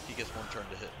 He gets 1 turn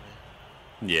to hit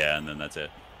me. Yeah, and then that's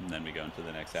it. And then we go into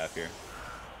the next half here.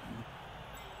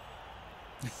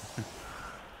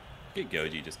 Get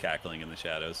Goji just cackling in the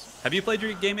shadows. Have you played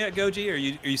your game yet, Goji? Or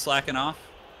are you slacking off?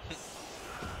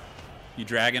 You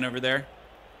dragging over there?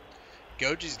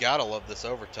 Goji's gotta love this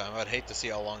overtime. I'd hate to see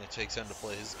how long it takes him to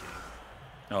play his game.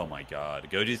 Oh my god.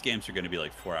 Goji's games are going to be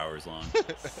like 4 hours long.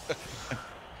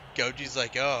 Goji's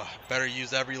like, oh, better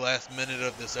use every last minute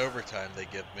of this overtime they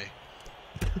give me.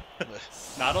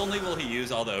 Not only will he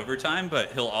use all the overtime,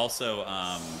 but he'll also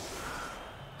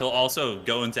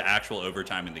go into actual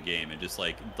overtime in the game and just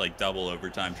like double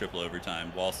overtime, triple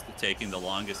overtime, whilst taking the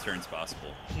longest turns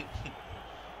possible.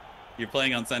 You're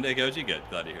playing on Sunday, Goji? Good.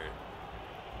 Glad to hear it.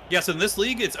 Yeah, so in this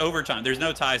league, it's overtime. There's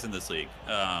no ties in this league.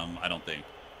 I don't think.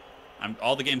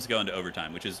 All the games go into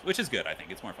overtime, which is good. I think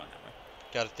it's more fun that way.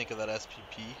 Gotta think of that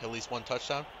SPP. At least 1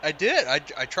 touchdown. I did.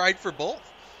 I tried for both.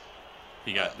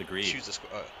 He got the greed. Choose a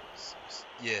squad.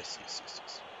 Yes.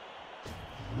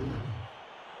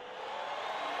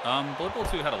 Blood Bowl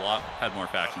 2 had more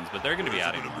factions, but they're going to be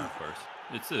adding more, of course.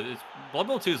 It's Blood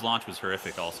Bowl 2's launch was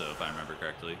horrific, also, if I remember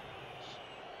correctly.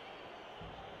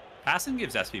 Passing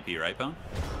gives SPP, right, Pone?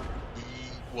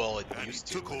 Well, it And he used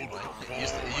to. took hold Anyway. of the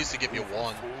It used to give you ball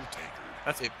one full taker.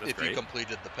 That's if you great.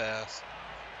 completed the pass.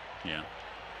 Yeah.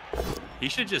 He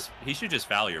should just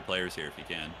foul your players here if he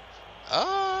can.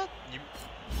 You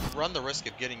run the risk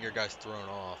of getting your guys thrown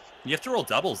off. You have to roll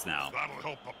doubles now. That'll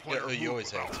help a player you move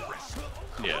always have without to. risk.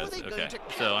 Yeah, How are they going okay. to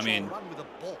So, I catch or mean, run with a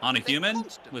ball? on a They're human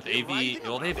constantly with AV, writhing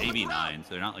well, they have around on the AV9, ground. so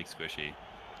they're not like squishy.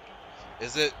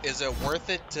 Is it worth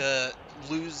it to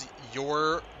lose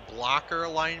your blocker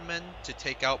lineman to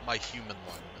take out my human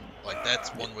lineman? Like, that's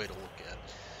one way to look at it.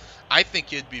 I think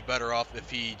he'd be better off if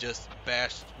he just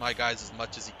bashed my guys as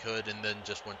much as he could and then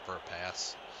just went for a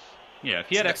pass. Yeah, if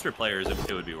he had extra players,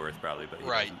 it would be worth probably, but he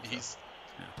Right, doesn't, so.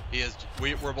 he is.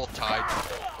 We're both tied.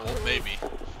 Well, maybe.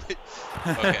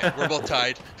 Okay, we're both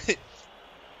tied.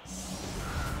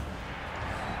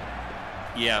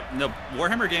 Yeah, no,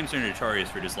 Warhammer games are notorious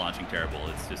for just launching terrible.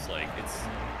 It's just like,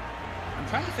 I'm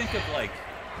trying to think of like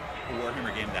a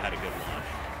Warhammer game that had a good launch.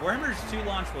 Warhammer 2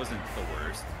 launch wasn't the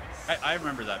worst. I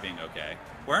remember that being okay.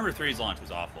 Warhammer 3's launch was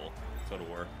awful. Total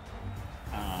War.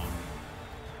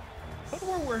 Total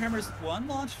War Warhammer's 1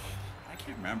 launch? I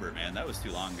can't remember, man. That was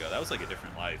too long ago. That was like a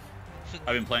different life.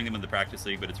 I've been playing them in the practice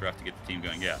league, but it's rough to get the team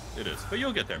going. Yeah, it is. But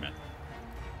you'll get there, man.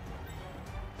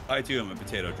 I too am a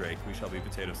potato Drake. We shall be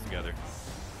potatoes together.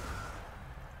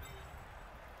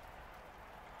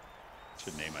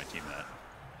 Should name my team that.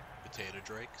 Potato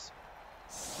Drakes.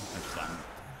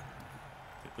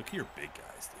 Look at your big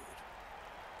guys, dude.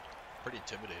 Pretty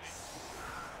intimidating.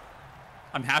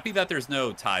 I'm happy that there's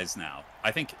no ties now.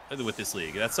 I think with this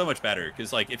league, that's so much better.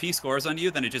 Because like, if he scores on you,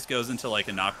 then it just goes into like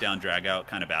a knockdown, drag-out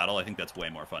kind of battle. I think that's way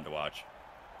more fun to watch.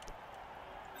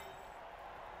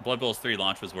 Blood Bowl's 3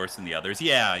 launch was worse than the others.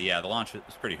 Yeah, the launch was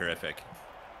pretty horrific.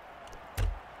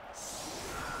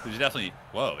 There's definitely...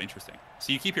 Whoa, interesting.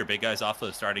 So you keep your big guys off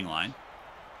the starting line?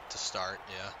 To start,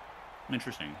 yeah.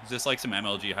 Interesting. Is this like some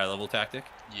MLG high-level tactic?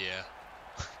 Yeah.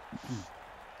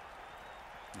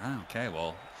 Okay,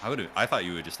 well, I thought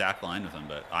you would just stack line with them,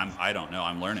 but I don't know.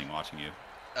 I'm learning watching you.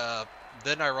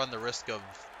 Then I run the risk of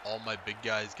all my big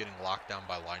guys getting locked down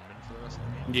by linemen for the rest of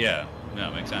the game. Yeah,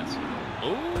 no, makes sense.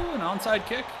 Ooh, an onside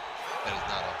kick? That is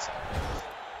not onside.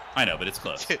 I know, but it's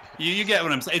close. you get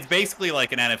what I'm saying. It's basically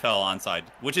like an NFL onside,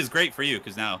 which is great for you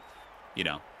because now, you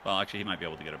know, well, actually, he might be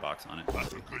able to get a box on it.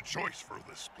 That's a good choice for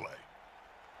this play.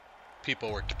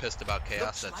 People were pissed about Chaos,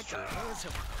 Looks that's like true. the players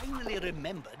have finally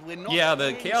remembered we're not Yeah, the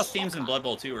playing Chaos teams in soccer. Blood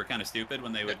Bowl 2 were kind of stupid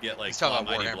when they would get like He's talking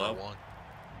about Mighty Warhammer Blow. 1.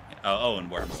 Oh, and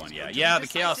Warhammer 1, yeah. Yeah, the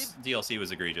Chaos DLC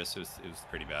was egregious. It was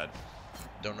pretty bad.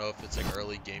 Don't know if it's an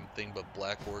early game thing, but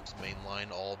Black Orc's main line,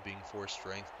 all being 4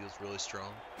 strength, feels really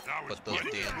strong. Now it's But those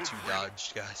blitz. damn 2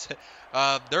 dodged guys,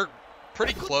 they're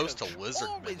pretty A good close to coach Lizardmen,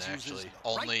 always uses actually. the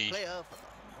right Only, player for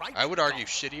the right I would argue job.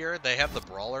 shittier. They have the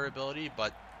Brawler ability,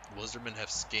 but Lizardmen have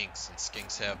Skinks, and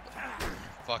Skinks have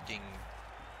fucking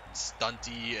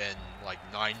stunty and like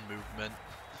 9 movement.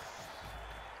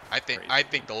 I think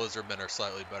the Lizardmen are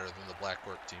slightly better than the Black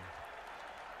Orc team.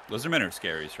 Lizardmen are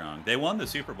scary strong. They won the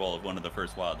Super Bowl of one of the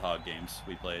first Wild Hog games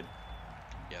we played.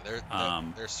 Yeah,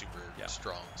 they're super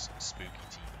strong, spooky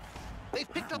team. They've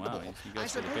picked up Wow, the ball. you I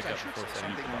guys really suppose pick I up should before say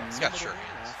setting something the box. He's got memorable sure or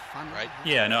hands, fun. right?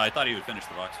 Yeah, no, I thought he would finish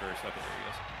the box first. Okay, there he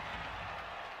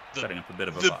goes. Setting up a bit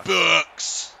of a The box.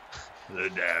 Bucks! The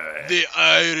Dawi. The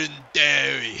Iron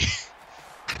Dawi!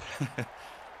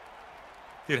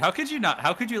 Dude, how could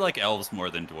you like elves more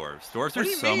than dwarves? Dwarves are do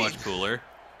you so mean? much cooler.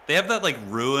 They have that like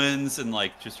ruins and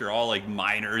like just you're all like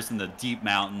miners in the deep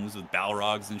mountains with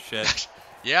balrogs and shit.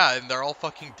 Yeah, and they're all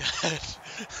fucking dead.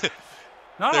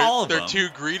 Not all of them. They're too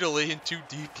greedily and too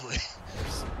deeply.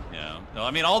 Yeah. No,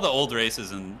 I mean all the old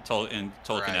races in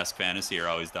Tolkien-esque fantasy are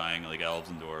always dying, like elves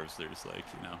and dwarves. They're just like,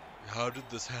 you know. How did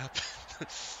this happen?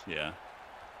 Yeah.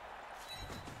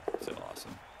 So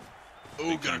awesome.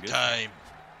 Ogre time.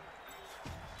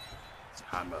 It's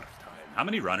hammer time. How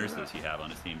many runners does he have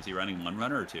on his team? Is he running 1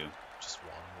 runner or 2? Just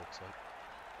one, looks like.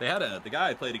 They had the guy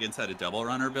I played against had a double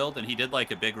runner build, and he did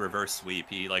like a big reverse sweep.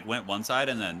 He like went one side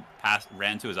and then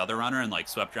ran to his other runner and like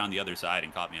swept around the other side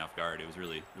and caught me off guard. It was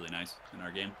really, really nice in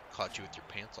our game. Caught you with your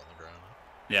pants on the ground.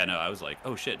 Yeah, no, I was like,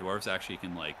 oh shit, dwarves actually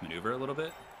can like maneuver a little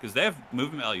bit because they have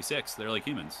movement value 6. They're like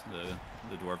humans,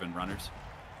 the dwarven runners.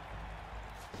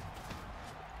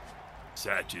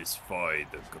 Satisfy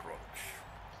the grudge.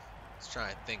 I was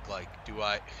trying to think, like,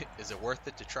 is it worth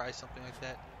it to try something like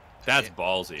that? That's The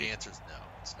ballsy. answer's no,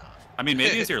 it's not. I mean,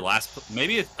 maybe it's your last.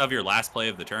 Maybe it's of your last play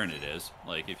of the turn. It is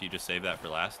like if you just save that for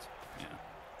last. Yeah.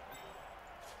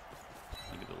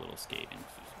 Look at the little skating.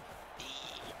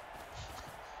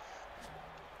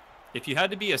 If you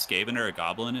had to be a Skaven or a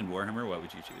Goblin in Warhammer, what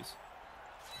would you choose?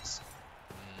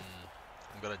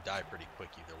 I'm gonna die pretty quick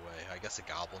either way. I guess a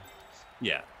goblin.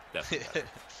 Yeah, definitely. better.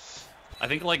 I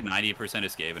think like 90%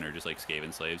 of Skaven are just like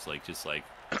Skaven slaves, like you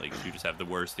just have the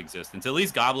worst existence. At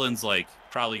least goblins like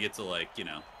probably get to like, you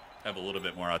know, have a little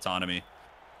bit more autonomy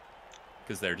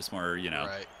because they're just more, you know,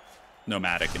 Right.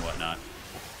 nomadic and whatnot.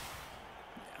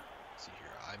 Yeah. Let's see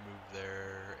here, I move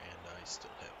there, and I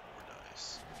still have more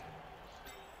dice.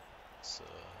 So,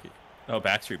 Oh,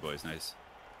 Backstreet Boys, nice.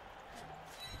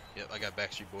 yep, I got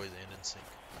Backstreet Boys and NSYNC.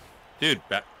 Dude,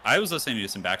 I was listening to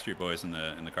some Backstreet Boys in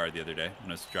the car the other day when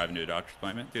I was driving to a doctor's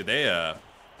appointment. Dude, They're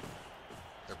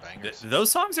bangers.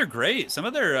 those songs are great. Some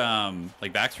of their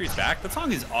like Backstreet's Back. That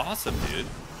song is awesome, dude.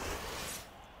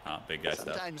 Oh, big guy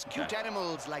stuff. Sometimes cute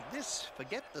animals like this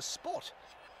forget the sport.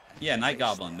 Yeah, Night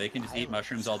Goblin. They can just eat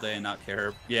mushrooms all day and not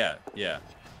care. Yeah.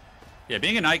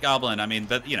 Being a Night Goblin, I mean,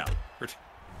 that, you know.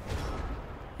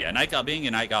 Yeah, being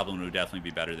a Night Goblin would definitely be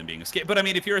better than being a Skaven. But I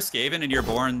mean, if you're a Skaven and you're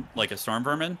born like a Storm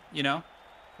Vermin, you know,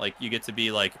 like you get to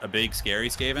be like a big scary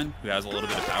Skaven who has a little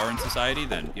bit of power in society,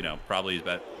 then, you know, probably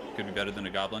could be better than a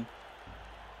Goblin.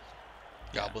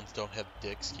 Goblins don't have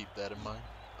dicks, keep that in mind.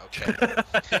 Okay.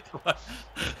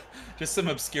 Just some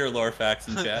obscure lore facts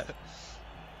in chat.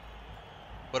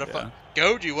 What if Yeah.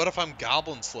 Goji, what if I'm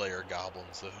Goblin Slayer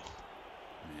goblins though?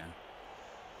 Yeah.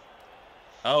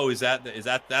 Oh,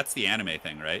 that's the anime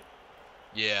thing, right?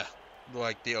 Yeah.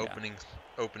 Like the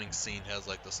opening scene has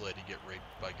like this lady get raped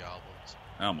by goblins.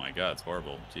 Oh my god, it's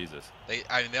horrible. Jesus. They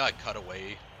like cut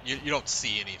away. You don't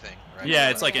see anything, right? Yeah,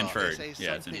 it's like Well, inferred. they say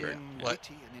Yeah, it's something inferred.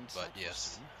 witty and But insightful yes.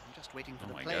 soon. I'm just waiting for Oh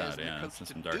the my players God, and the yeah, coach this is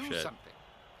to some dark do shit. something.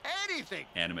 Anything.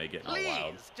 Anime getting all Please,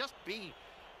 wild. just be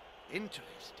interesting.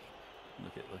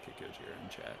 Look at Goji in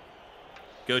chat.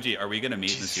 Goji, are we gonna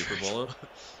meet in the Jesus Super Christ. Bowl?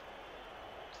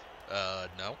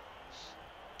 No.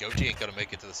 Goji ain't gonna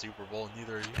make it to the Super Bowl, and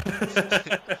neither are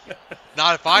you.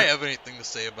 Not if I have anything to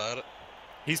say about it.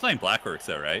 He's playing Blackworks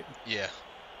though, right? Yeah.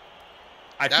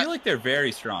 I feel like they're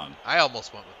very strong. I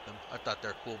almost went with them. I thought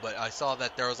they're cool, but I saw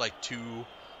that there was like 2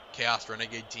 Chaos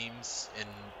Renegade teams, and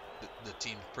the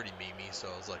team's pretty memey, so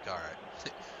I was like, alright.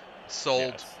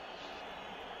 Sold. Yes.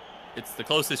 It's the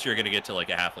closest you're gonna get to like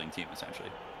a halfling team, essentially.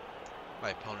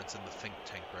 My opponent's in the think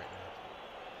tank right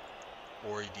now.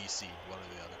 Or EDC, one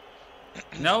or the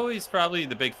other. No, he's probably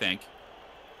the big think.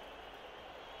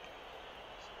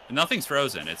 Nothing's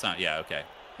frozen. It's not. Yeah, okay.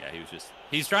 Yeah,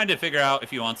 he's trying to figure out if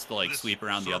he wants to like sweep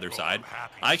around the other side.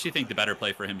 I actually think the better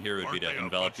play for him here would be to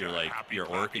envelop your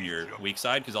orc and your weak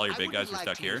side, because all your big guys are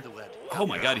stuck here. Oh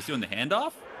my god, he's doing the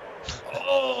handoff.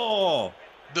 Oh,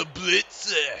 The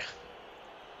Blitzer!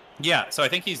 yeah. So I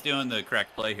think he's doing the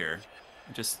correct play here.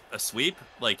 Just a sweep,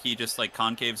 like he just like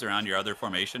concaves around your other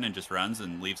formation and just runs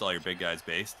and leaves all your big guys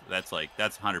based. That's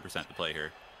 100% the play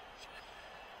here.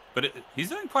 But he's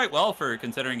doing quite well for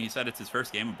considering he said it's his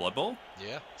first game of Blood Bowl.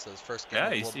 Yeah, so his first game Yeah,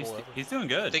 of he's Blood Bowl ever. he's doing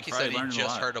good. I think he Probably said he learned a just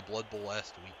lot. heard of Blood Bowl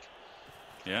last week.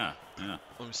 Yeah, yeah.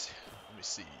 Let me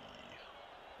see.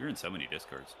 You're in so many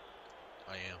discords.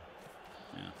 I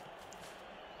am.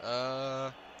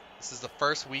 Yeah. This is the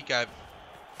first week I've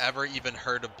ever even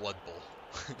heard of Blood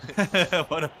Bowl.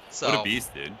 what a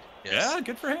beast, dude. Yes. Yeah,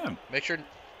 good for him. Make sure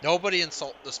nobody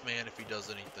insult this man if he does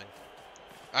anything.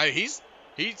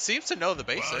 He seems to know the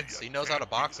basics. He knows how to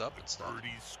box up and stuff.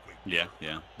 Yeah,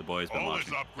 yeah. The boy's been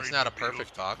watching. It's not a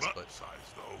perfect box, but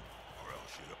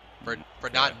for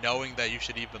not knowing that you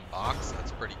should even box,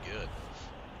 that's pretty good.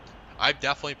 I've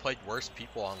definitely played worse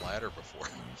people on ladder before.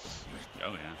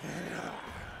 Oh yeah.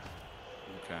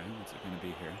 Okay, what's it gonna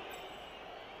be here?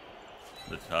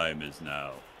 The time is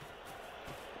now.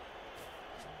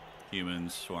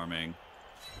 Humans swarming.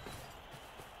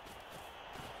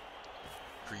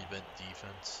 Prevent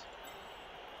defense.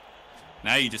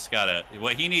 Now you just gotta.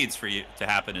 What he needs for you to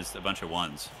happen is a bunch of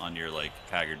ones on your like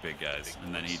Haggard big guys,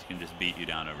 and then he can just beat you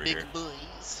down over here. Big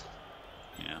boys.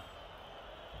 Yeah.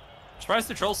 Surprised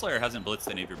the Troll Slayer hasn't blitzed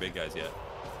any of your big guys yet.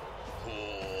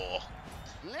 Oh,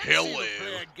 Let's hello. see the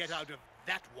player get out of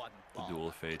that one The bomb. Duel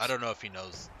of Fates. I don't know if he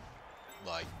knows,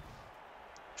 like,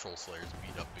 Troll Slayers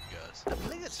beat up big guys. The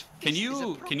player's Can fist is you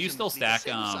still approximately the stack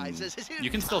same size as his you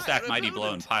can still stack entire Mighty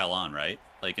Blow and opponent. pile on, right?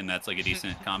 Like, and that's like a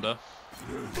decent combo.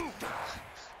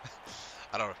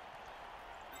 I don't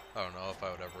know if I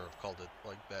would ever have called it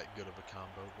like that good of a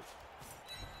combo, but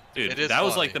Dude, It is that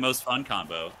was funny. like the most fun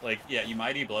combo. Like, yeah, you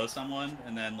Mighty Blow someone,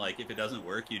 and then like if it doesn't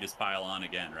work, you just pile on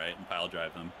again, right? And pile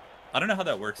drive them. I don't know how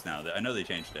that works now. I know they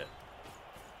changed it.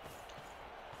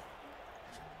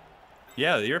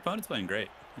 Yeah, your opponent's playing great.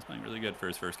 He's playing really good for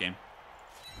his first game.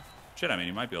 Shit, I mean,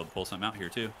 he might be able to pull something out here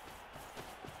too.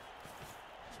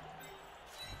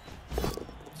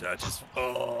 So I just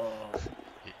so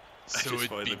just it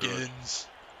spoiled the growth. begins.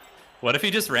 What if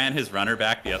he just ran his runner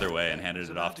back the other way and handed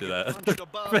it off to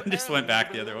the and just went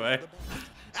back the other way?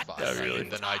 It's fine. Yeah, really.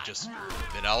 Then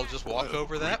I'll just walk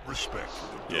over that. Respect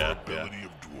for the Yeah, ability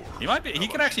of dwarves. He might be. He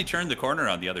can actually turn the corner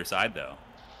on the other side, though.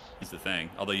 Is the thing.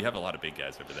 Although you have a lot of big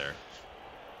guys over there.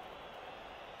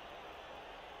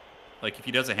 Like if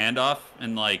he does a handoff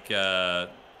and like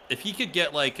if he could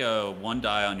get like a 1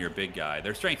 die on your big guy,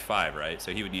 they're strength 5, right?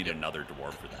 So he would need another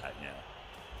dwarf for that. Yeah.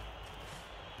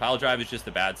 Pile drive is just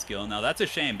a bad skill. Now that's a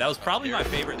shame. That was probably my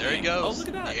favorite. There he thing. goes. Oh, look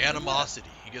at that. The animosity.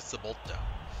 He gets the bolt down.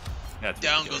 That's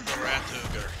Down ridiculous. goes the rat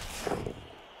hooger.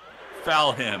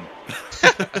 Foul him.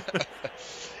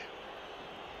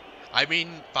 I mean,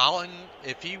 fouling.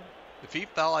 If he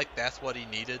felt like that's what he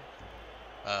needed,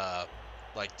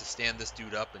 like to stand this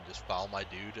dude up and just foul my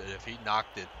dude. And if he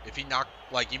knocked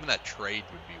like even that trade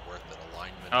would be worth an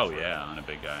alignment. Oh yeah, on a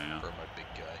big guy. Yeah. For my big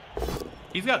guy.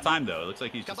 He's got time though. It looks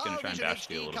like he's just gonna try and Cabal bash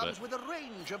Vision steal a little comes bit. with a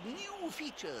range of new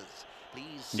features.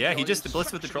 Please Yeah, he see just our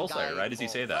blitzed with the Troll instruction Slayer right as you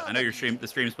guide say for that. I know further the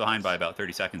stream's behind by about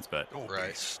 30 seconds, but Don't be Right.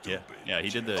 yeah, stupid. yeah, he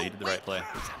did the right play.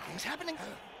 Something's happening.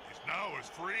 He's now as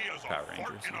free as a Power fart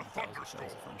Rangers. in a That was a thunderstorm.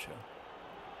 fun show.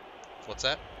 What's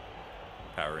that?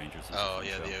 Power Rangers. is a Oh fun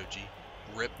yeah, show. the OG.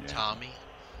 Rip Yeah. Tommy.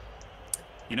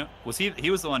 You know, was he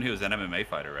was the one who was an MMA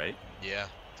fighter, right? Yeah,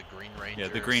 the Green Ranger. Yeah,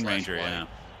 the Green slash Ranger. White. Yeah.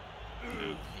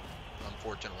 He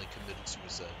unfortunately committed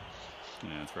suicide.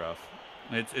 Yeah, it's rough.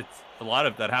 It's a lot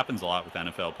of that happens a lot with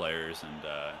NFL players,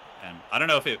 and I don't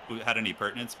know if it had any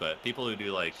pertinence, but people who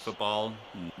do like football,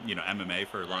 and, you know, MMA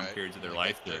for long Right, periods of their they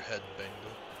life, get their head banged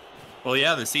up. well,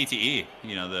 yeah, the CTE,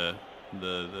 you know,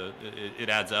 it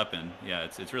adds up, and yeah,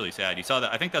 it's really sad. You saw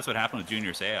that. I think that's what happened with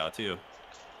Junior Seau too.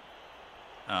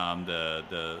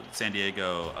 The San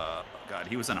Diego, God,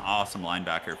 he was an awesome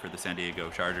linebacker for the San Diego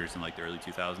Chargers in like the early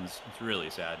 2000s. It's really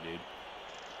sad, dude.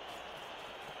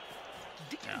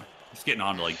 Yeah, just getting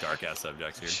on to like dark ass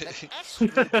subjects here.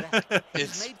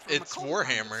 It's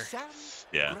Warhammer.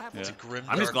 Yeah, It's yeah. a grim.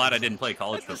 I'm just dark- glad I didn't play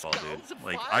college football, dude.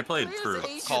 Like I played for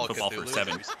Call of football for Cthulhu.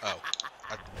 7. Oh,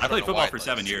 I don't played know football why for I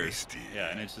 7 played. years. Yeah,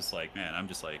 and it's just like, man, I'm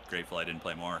just like grateful I didn't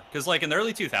play more. Because like in the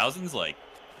early 2000s, like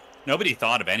nobody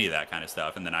thought of any of that kind of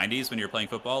stuff. In the 90s, when you were playing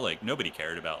football, like nobody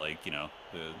cared about like, you know,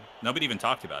 nobody even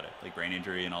talked about it, like brain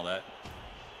injury and all that.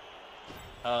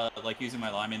 Like using my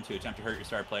lineman to attempt to hurt your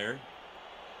star player.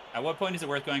 At what point is it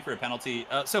worth going for a penalty?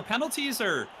 So penalties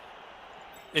are,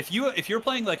 if you're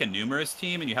playing like a numerous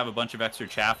team and you have a bunch of extra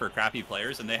chaff or crappy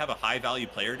players and they have a high value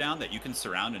player down that you can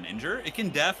surround and injure, it can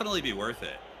definitely be worth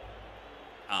it.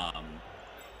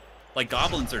 Like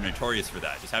goblins are notorious for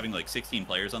that, just having like 16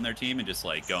 players on their team and just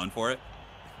like going for it.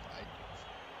 If I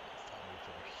move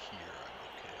over here, I'm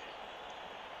okay.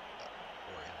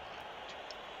 Or in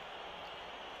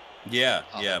line. Yeah,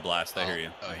 I'll- yeah, blast. I hear you.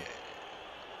 Oh yeah.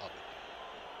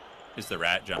 Is the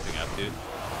rat jumping up, dude?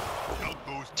 Count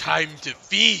those Time names. to They'll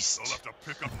feast. have to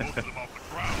pick up most of them off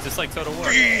the ground. Is this like Total War?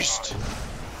 Feast.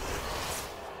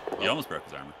 He almost broke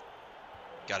his armor.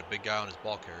 Got a big guy on his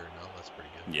ball carrier now. That's pretty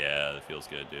good. Yeah, that feels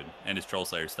good, dude. And his Troll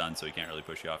Slayer's stunned, so he can't really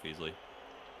push you off easily.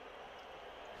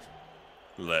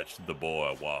 Let the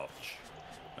boy watch.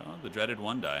 Oh, the dreaded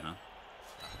 1 die, huh?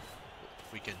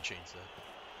 We can change that.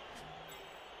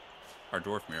 Our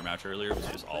dwarf mirror match earlier was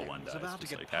just all 1 dies, about to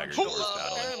just get like Haggard punched. dwarves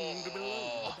battling. And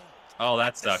below. Oh,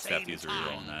 that the sucks to have same to use a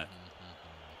reroll on that.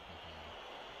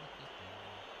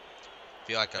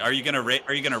 Feel like Are you gonna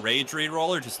rage reroll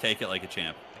or just take it like a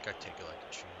champ? I think I take it like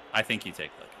a champ. I think you take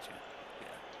it like a champ.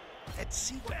 Yeah. Let's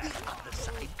see what the other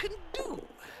side can do.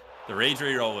 The rage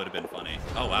reroll would have been funny.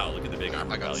 Oh wow, look at the big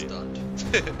armor I got value.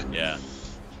 stunned. Yeah.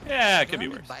 Yeah, it could be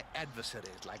Surrounded worse. by adversaries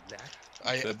like that.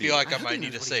 I Could be feel like I worse. might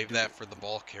need to What do you save do? that for the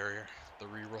ball carrier, the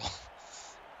reroll.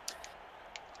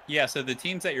 Yeah, so the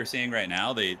teams that you're seeing right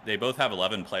now, they both have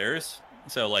 11 players.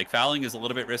 So like fouling is a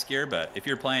little bit riskier, but if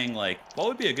you're playing like, what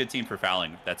would be a good team for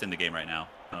fouling that's in the game right now?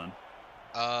 Colin?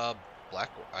 I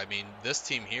mean, this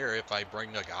team here, if I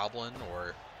bring a goblin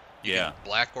or Yeah.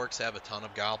 Black Orcs have a ton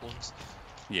of goblins.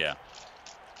 Yeah.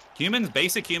 Humans,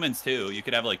 basic humans too. You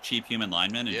could have like cheap human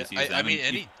linemen and Yeah, just use them. I mean, and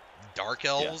any dark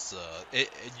elves.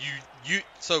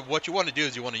 So what you want to do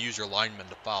is you want to use your linemen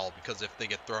to foul, because if they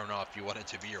get thrown off, you want it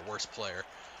to be your worst player.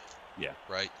 Yeah.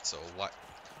 Right. So what?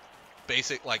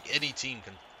 Basic, like any team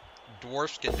can.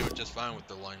 Dwarfs can do it just fine with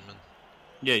their linemen.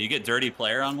 Yeah, you get dirty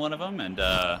player on one of them, and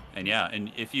yeah,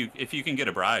 and if you can get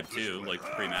a bribe too, like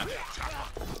pre-match.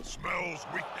 Smells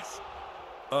weakness.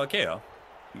 KO.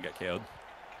 You got KO'd.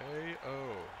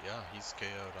 KO. Yeah, he's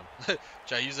KO'd.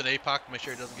 Should I use an APOC to make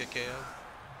sure he doesn't get KO'd?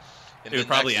 And It would then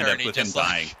probably next end turn up he with him just,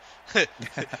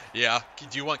 dying. Yeah.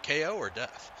 Do you want KO or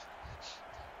death?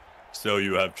 So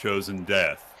you have chosen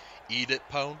death. Eat it,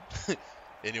 Pone.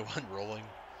 Anyone rolling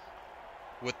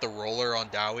with the roller on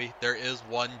Dawi? There is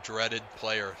one dreaded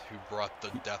player who brought the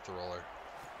death roller.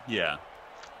 Yeah.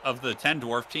 Of the 10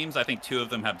 dwarf teams, I think 2 of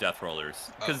them have death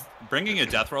rollers. Because bringing a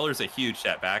death roller is a huge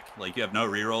setback. Like, you have no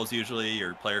rerolls usually,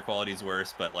 your player quality is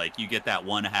worse, but, like, you get that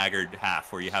one Haggard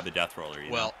half where you have a death roller,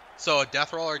 you know? So a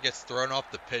death roller gets thrown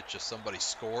off the pitch if somebody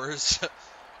scores,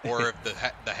 or if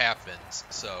the half ends.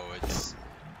 So it's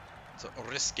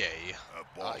risque.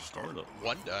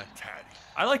 One die.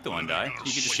 I like the one die. You can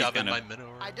just shove in kind my of minnow.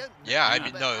 Yeah, I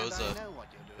mean, no, it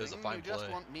was a fine play.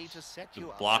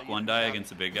 block one die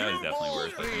against a big guy is definitely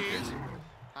worth it.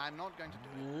 I'm not going to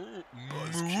do it.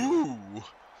 Moo.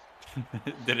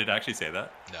 Did it actually say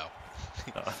that? No.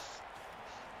 Oh.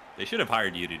 They should have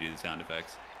hired you to do the sound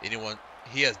effects. Anyone?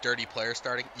 He has dirty players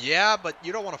starting. Yeah, but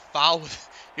you don't want to foul with.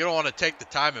 You don't want to take the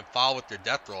time and foul with your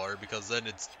death roller because then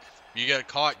you get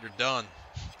caught, you're done.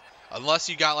 Unless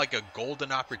you got like a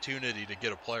golden opportunity to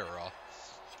get a player off.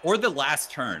 Or the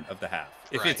last turn of the half.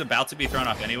 If it's about to be thrown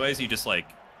off anyways, you just like,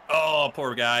 oh,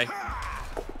 poor guy.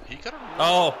 He could have.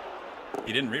 Oh,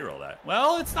 he didn't reroll that.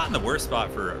 Well, it's not in the worst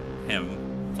spot for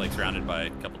him. It's like surrounded by a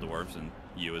couple dwarves and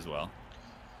you as well.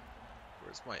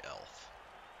 Where's my elf?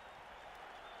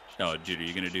 Oh, dude, are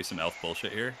you going to do some elf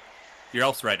bullshit here? Your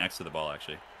elf's right next to the ball,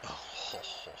 actually. Oh.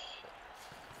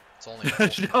 It's only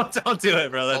don't do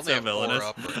it, bro. That's only so villainous.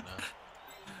 Up right now.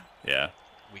 Yeah.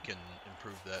 We can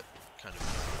improve that kind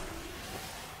of.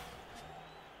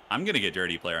 I'm going to get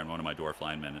dirty player on one of my dwarf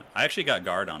linemen. I actually got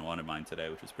guard on one of mine today,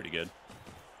 which was pretty good.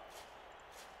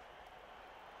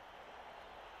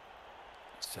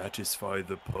 Satisfy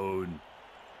the pwn.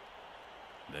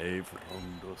 They've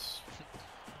wronged us.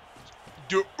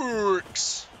 The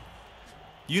Urks.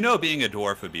 You know being a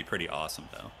dwarf would be pretty awesome,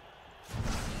 though.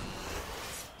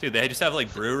 Dude, they just have,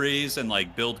 like, breweries and,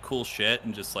 like, build cool shit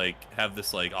and just, like, have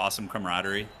this, like, awesome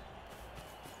camaraderie.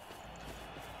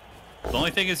 The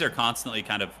only thing is they're constantly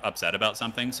kind of upset about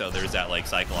something, so there's that, like,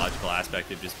 psychological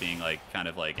aspect of just being, like, kind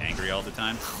of, like, angry all the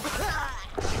time.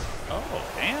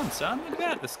 Oh, damn, son. Look at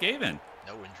that. The Skaven.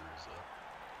 No injuries, though.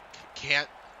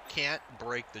 Can't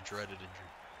break the dreaded injury.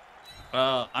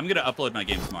 I'm going to upload my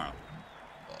game tomorrow.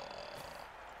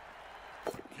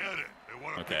 Get it. They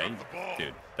want to Okay, pick up the ball.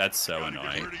 dude, that's so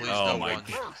annoying. Please Oh no my one.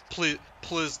 god.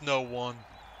 Please no one.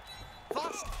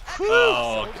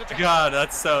 Oh god,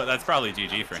 that's probably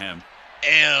GG for him.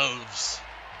 Elves.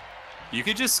 You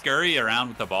could just scurry around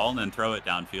with the ball and then throw it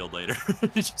downfield later.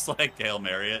 Just like Hail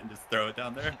Mary it and just throw it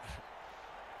down there.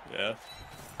 Yeah.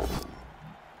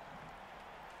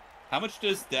 How much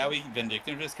does Dawi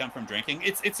vindictiveness come from drinking?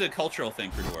 It's a cultural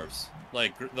thing for dwarves.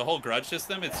 Like, the whole grudge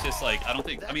system, it's just like, I don't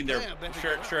think, I mean, there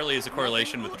surely is a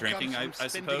correlation with drinking, I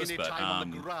suppose, but I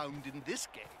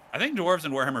think dwarves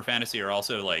in Warhammer Fantasy are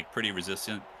also, like, pretty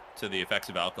resistant to the effects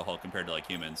of alcohol compared to, like,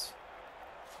 humans.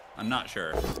 I'm not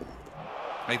sure.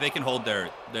 Like, they can hold their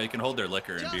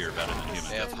liquor and beer better than humans.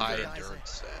 They have high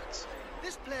endurance stats.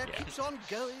 This player keeps on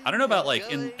going. I don't know about, like,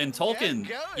 in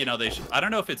Tolkien, you know, I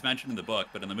don't know if it's mentioned in the book,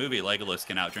 but in the movie, Legolas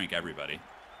can outdrink everybody.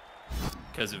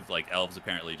 Because of, like, elves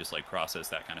apparently just, like, process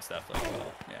that kind of stuff. Like,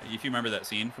 yeah, if you remember that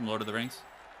scene from Lord of the Rings?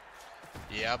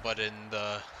 Yeah, but in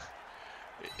the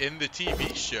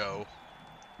TV show...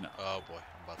 No. Oh, boy.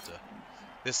 I'm about to...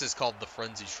 This is called the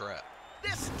Frenzy Trap.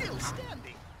 They're still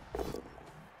standing.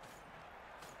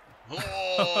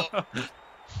 Oh!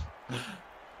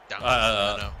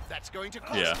 Down That's going to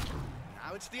cost. Yeah.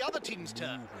 Now it's the other team's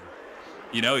turn.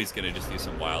 You know he's gonna just do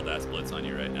some wild ass blitz on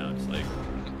you right now, just like.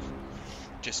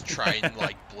 Just try and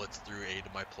like blitz through 8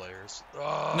 of my players.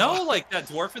 Oh. No, like that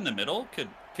dwarf in the middle could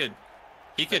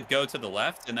go to the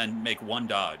left and then make one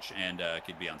dodge and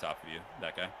could be on top of you.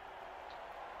 That guy.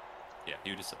 Yeah,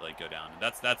 he would just like go down.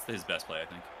 That's his best play, I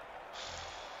think.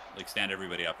 Like stand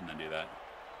everybody up and then do that.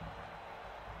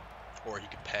 Or he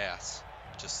could pass,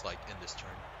 just like in this turn.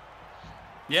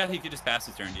 Yeah, he could just pass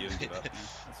his turn to you and give up. Yeah,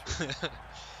 that's true.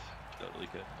 Totally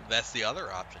could. That's the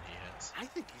other option he has. I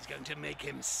think he's going to make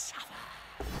him suffer.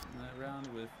 Round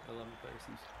with 11 players.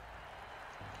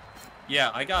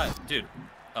 Yeah, I got, dude.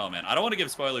 Oh man, I don't want to give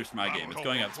spoilers for my game. It's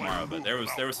going up tomorrow, but there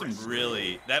was some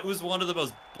really. That was one of the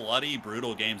most bloody,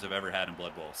 brutal games I've ever had in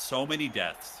Blood Bowl. So many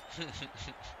deaths.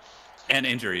 And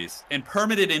injuries. And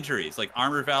permanent injuries. Like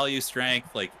armor value,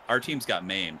 strength. Like, our teams got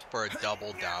maimed. For a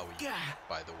double Dawi,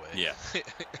 by the way. Yeah.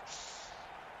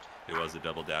 It was a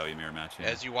double Dawi mirror match. Yeah.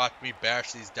 As you watch me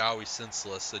bash these Dawi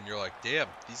senseless, and you're like, damn,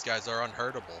 these guys are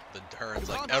unhurtable. Then Turin's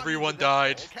like, everyone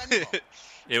died.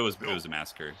 It was a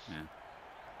massacre, yeah.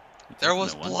 There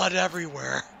was blood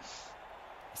everywhere.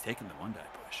 He's taking the one die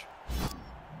push.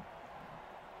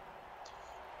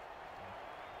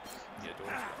 Yeah, Doors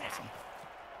are awesome.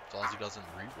 As long as he doesn't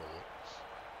re-roll it.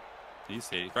 He's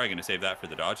probably going to save that for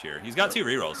the dodge here. He's got 2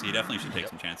 rerolls, so he definitely should take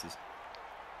some chances.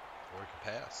 Or he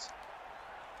can pass.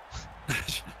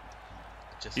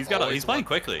 He's playing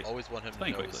quickly. Always want him to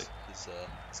know his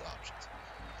options.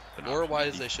 Phenomenal.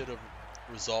 Otherwise, they should have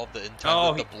resolved the in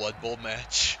time with the Blood Bowl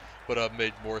match. Would have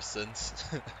made more sense.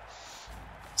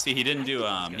 See, he didn't do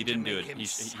it. He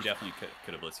definitely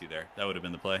could have blitzed you there. That would have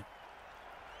been the play.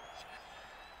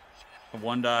 A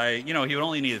 1 die. You know, he would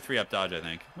only need a 3-up dodge, I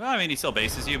think. Well, I mean, he still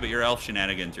bases you, but your elf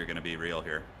shenanigans are going to be real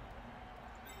here.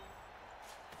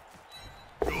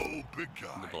 Go, big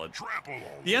guy. The blood. Trample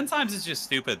all The end times is just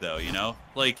stupid, though. You know,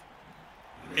 like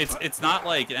it's not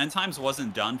like end times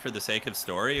wasn't done for the sake of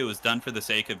story. It was done for the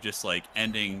sake of just like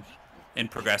ending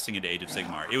and progressing into Age of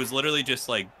Sigmar. It was literally just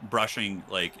like brushing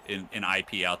like an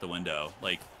IP out the window.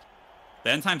 Like the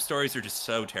end time stories are just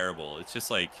so terrible. It's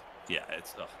just like. Yeah,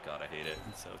 oh god, I hate it.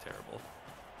 It's so terrible.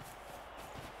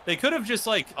 They could have just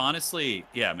like, honestly,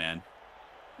 yeah, man.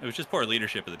 It was just poor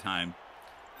leadership at the time.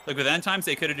 Like with end times,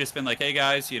 they could have just been like, hey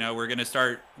guys, you know, we're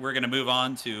gonna move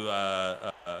on to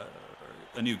a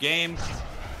new game.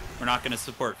 We're not gonna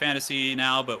support fantasy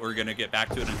now, but we're gonna get back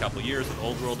to it in a couple years with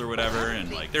Old World or whatever.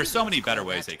 And like, there's so many better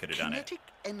ways they could have done it.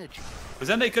 Because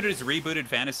then they could have just rebooted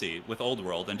fantasy with Old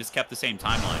World and just kept the same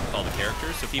timeline with all the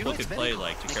characters, so people could play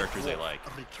like the characters they like.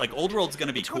 Like Old World's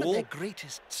gonna be cool,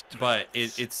 but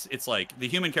it's like the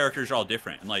human characters are all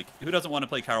different. And like, who doesn't want to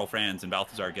play Carol Franz and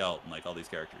Balthazar Gelt and like all these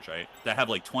characters, right? That have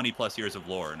like 20+ years of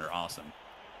lore and are awesome.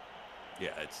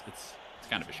 Yeah, it's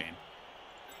kind of a shame.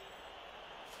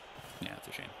 Yeah, it's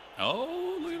a shame.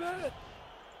 Oh, look at that.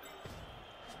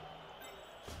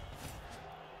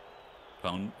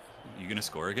 Bone, you gonna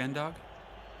score again, dog?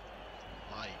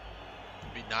 Might.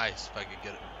 It'd be nice if I could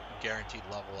get a guaranteed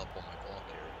level up on my block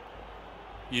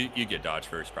here. You get dodge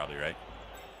first, probably, right?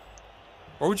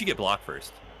 Or would you get block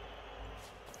first?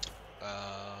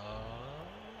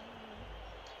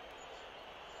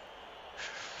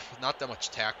 Not that much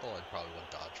tackle. I'd probably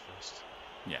want dodge first.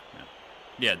 Yeah,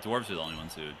 yeah. Dwarves are the only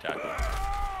ones who tackle.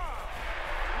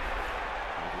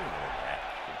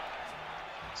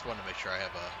 Just want to make sure I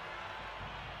have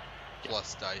a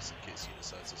plus dice in case he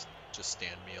decides to just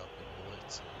stand me up and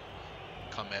blitz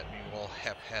and come at me all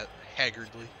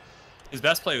haggardly. His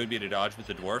best play would be to dodge with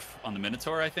the dwarf on the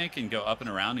Minotaur, I think, and go up and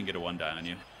around and get a 1 die on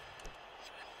you.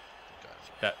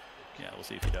 Okay. Yeah, we'll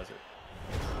see if he does it.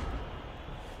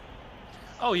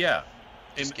 Oh yeah,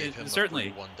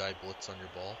 certainly. 1 die blitz on your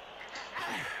ball.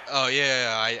 Oh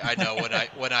yeah, I know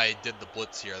when I did the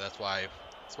blitz here. That's why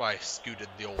I scooted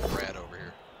the old rat over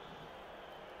here.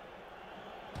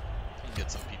 You can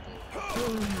get some people.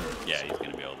 Yeah, he's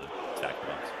gonna be able to attack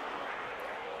once.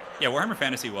 Yeah, Warhammer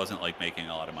Fantasy wasn't like making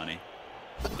a lot of money,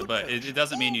 but it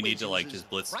doesn't mean you need to like just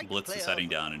blitz the setting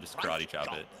down and just karate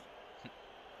chop it.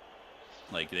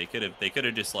 Like they could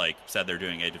have just like said they're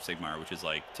doing Age of Sigmar, which is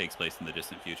like takes place in the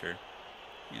distant future,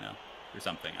 you know, or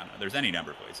something. I don't know. There's any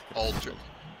number of ways.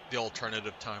 The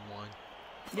alternative timeline.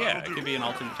 Yeah, it could be an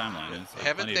alternate timeline. Like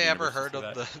haven't they ever heard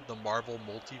of the Marvel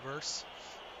multiverse?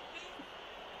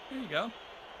 There you go.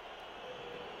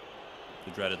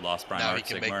 The dreaded Lost Primarch Now he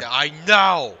can Sigmar. make that. I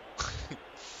know.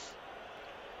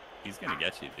 He's gonna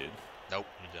get you, dude. Nope,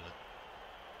 he didn't.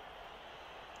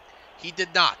 He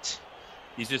did not.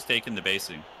 He's just taking the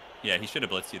basing. Yeah, he should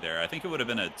have blitzed you there. I think it would have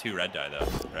been a 2 red die though,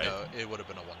 right? No, it would have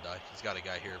been a 1 die. He's got a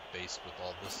guy here based with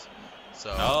all this.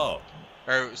 So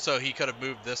so he could have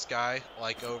moved this guy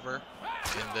like over,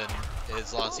 and then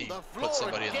as long as he puts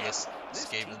somebody in this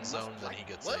Skaven zone, then he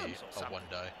gets a 1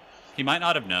 die. He might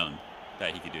not have known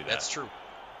that he could do that. That's true.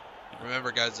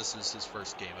 Remember, guys, this is his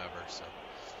first game ever, so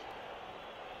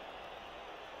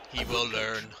he will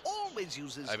learn.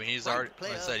 I mean, he's already,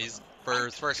 like I said, for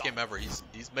his first game ever, he's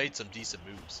made some decent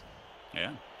moves.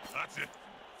 Yeah. That's it.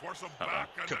 Force him back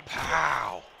and then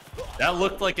Kapow! That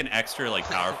looked like an extra, like,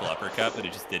 powerful uppercut, but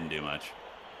it just didn't do much.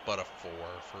 But a 4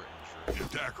 for injury. the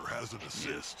attacker has an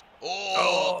assist.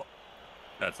 Oh!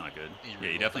 That's not good. Yeah,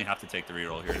 you definitely have to take the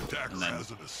reroll here. The attacker And then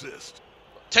has an assist.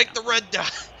 Take the red die!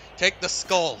 Take the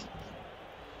skull!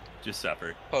 just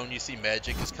suffer. Oh, and you see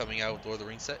Magic is coming out with Lord of the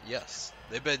Rings set? Yes.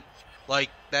 They've been, like,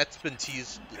 that's been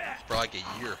teased for like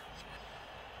a year.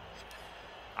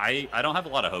 I don't have a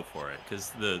lot of hope for it, because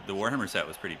the Warhammer set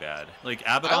was pretty bad. Like,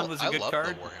 Abaddon was a good card. I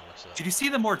love the Warhammer set. Did you see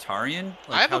the Mortarion?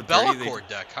 Like, I have a how dirty Bellacore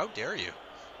deck. How dare you?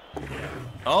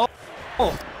 Oh,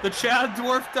 the Chad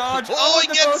Dwarf dodge. Oh, he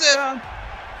the gets it! down.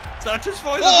 Such as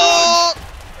for the Oh!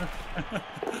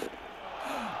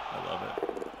 I love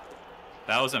it.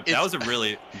 That was a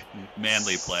really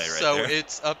manly play right there. So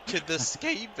it's up to the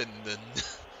Skaven then.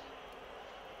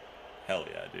 Hell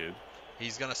yeah, dude.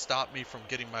 He's gonna stop me from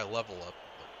getting my level up.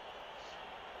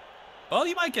 Well,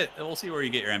 you might get. We'll see where you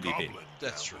get your MVP. Goblin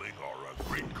That's true. Gambling are a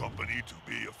great company to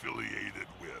be affiliated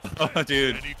with. Oh,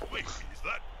 dude. Wait, is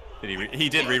that? He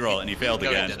did re-roll it and he failed No,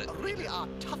 he again. didn't. Really are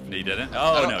tough. He didn't? I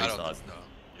Oh, don't- no, I he don't still has. think- No.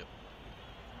 Yep.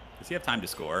 Does he have time to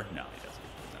score? No, he doesn't.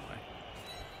 No way.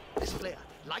 This player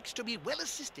likes to be well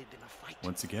assisted in a fight.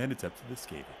 Once again, it's up to the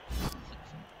skater.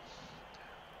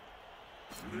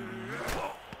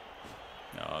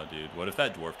 Oh, dude. What if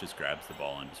that dwarf just grabs the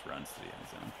ball and just runs to the end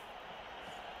zone?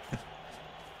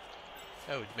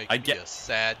 That would make I me get- a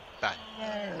sad bat.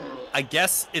 I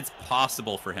guess it's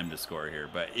possible for him to score here,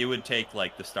 but it would take,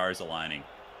 like, the stars aligning.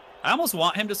 I almost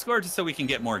want him to score just so we can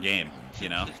get more game, you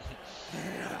know?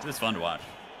 It's fun to watch.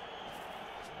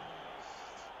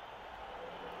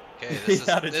 Okay, He this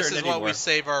had to is turn what we anymore.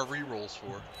 save our rerolls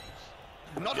for.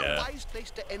 Not Yeah. a wise place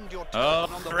to end your turn Oh,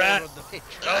 on the rat. border of the pitch.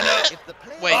 Oh, If the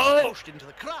player Wait. is pushed into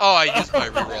the crowd, Oh, I used my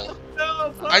reroll.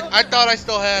 No, I thought I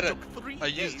still had it. took 3 I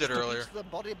used days it to earlier. piece the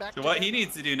body back So what he together.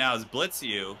 needs to do now is blitz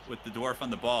you with the dwarf on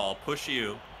the ball, push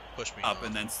you Push me up, off.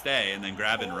 and then stay, and then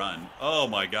grab and run. Oh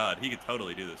my god, he could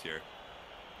totally do this here.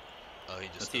 Oh, he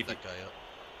Let's just see hit if that guy up.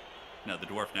 No, the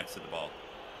dwarf next to the ball.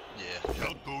 Yeah.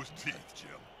 Count those teeth, Jim.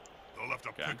 They'll have to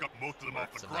Okay. pick up most of them off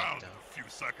That's the a ground in knockdown. a few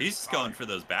seconds. He's just going for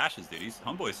those bashes, dude.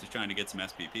 Homeboy's just trying to get some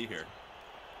SPP here.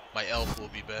 My elf will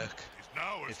be back. He's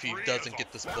now as If he free doesn't as get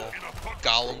a this fork ball. in a bucket.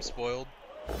 Gollum spoiled.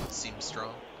 Seems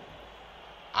strong.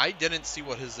 I didn't see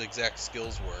what his exact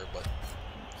skills were, but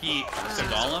So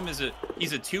Gollum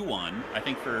he's a 2/1, I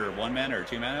think for 1 mana or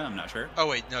 2 mana, I'm not sure. oh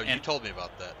wait, no, you And- told me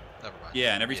about that. Never mind.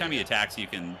 Yeah, and every time he Yeah. attacks, you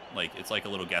can, like, it's like a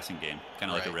little guessing game,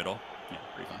 kind of like a Right. riddle. Yeah,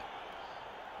 pretty fun.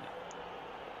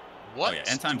 What Oh, yeah,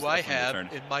 end time's do I definitely have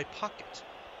returned. in my pocket?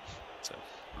 So,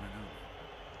 I don't know.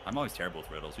 I'm always terrible with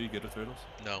riddles. Are you good with riddles?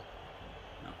 No.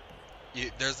 No.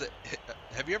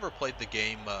 Have you ever played the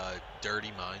game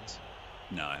Dirty Minds?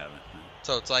 No, I haven't. No.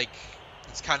 So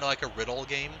it's kind of like a riddle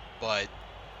game, but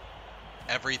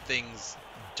everything's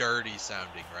dirty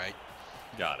sounding, right?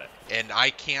 Got it. And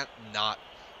I can't not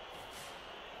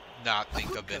think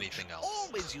Good of coach anything else.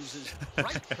 Always uses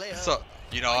right player. So,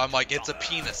 I'm like, it's a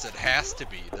penis. It has to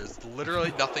be. There's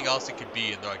literally nothing else it could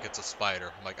be, and they're like, it's a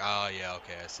spider. I'm like, ah, yeah,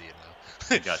 okay, I see it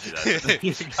now. I got you that.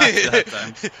 You got you that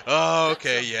time. Oh,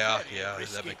 okay, That's a yeah, very that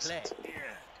risky makes play. sense.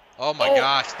 Oh my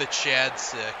gosh, the Chad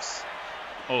 6.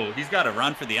 Oh, he's got to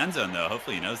run for the end zone, though.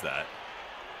 Hopefully he knows that.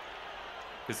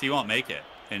 Because he won't make it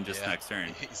in just Yeah, next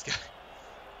turn.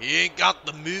 He ain't got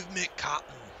the movement, Cotton.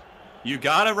 You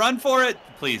got to run for it.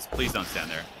 Please, please don't stand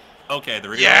there. Okay, the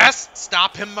reroll. Yes!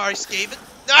 Stop him, Mary Skaven.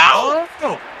 No!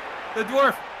 Oh, the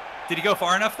dwarf. Did he go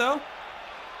far enough, though?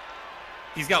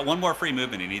 He's got one more free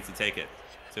movement. He needs to take it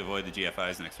to avoid the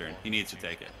GFIs next turn. He needs to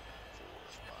take it.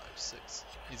 5, 6.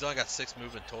 He's only got 6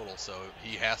 movement total, so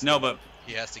he has to. No, but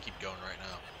He has to keep going right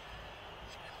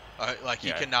now. He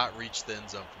Yeah. cannot reach the end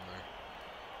zone from there.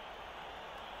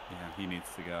 yeah, he needs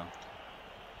to go.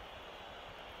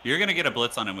 You're gonna get a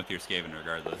blitz on him with your Skaven,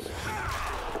 regardless.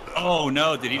 Oh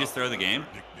no! Did he just throw the game?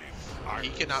 He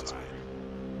cannot score.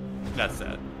 That's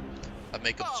sad. I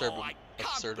make absurd, Oh, I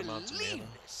absurd can't amounts of believe mana.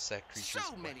 this. Sack creatures.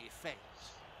 So many fails.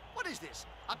 What is this?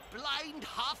 A blind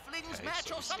halflings Okay, match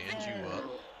so or we something? stand you up.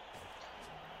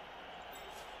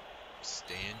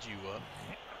 Stand you up.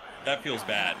 That feels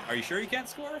bad. Are you sure you can't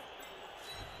score?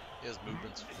 He has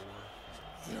movements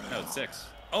 4. No, it's 6.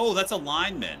 Oh, that's a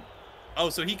lineman. Oh,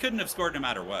 so he couldn't have scored no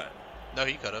matter what. No,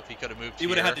 he could have. He could have moved. He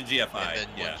would have had to here, GFI. And then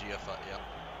Yeah. one GFI. Yeah.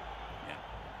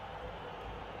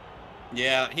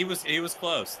 Yeah, he was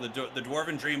close. The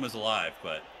Dwarven Dream was alive,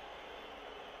 but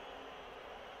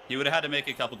he would have had to make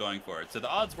a couple going for it. So the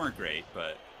odds weren't great,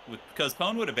 but because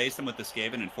Pone would have based him with the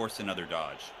Skaven and forced another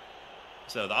dodge.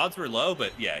 So the odds were low,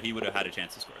 but yeah, he would have had a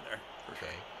chance to score there. For sure.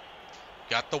 Okay.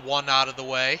 Got the 1 out of the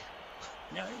way.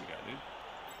 Yeah, there you go, dude.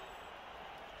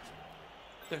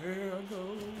 There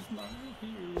goes my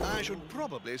hero. I should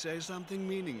probably say something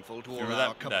meaningful to all Remember our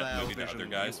that cabal movie, The vision Other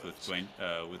Guys, viewers. with Dwayne,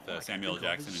 with All I can Samuel think of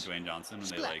Jackson and is Dwayne Johnson, when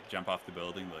they splat. like jump off the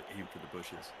building, like aim for the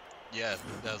bushes. Yeah,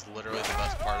 that was literally the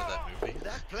best part of that movie.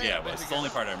 That player Yeah, but better it's the get only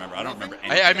up. part I remember. I don't remember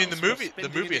Nothing anything. I mean, the else movie, for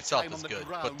spending any itself time is on the good,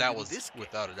 ground but that in was this game.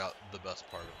 without a doubt the best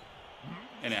part of it.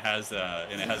 And it has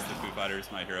the Foo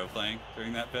Fighters My Hero playing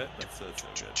during that bit. That's so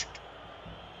good.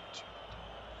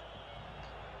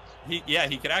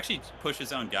 He could actually push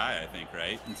his own guy, I think,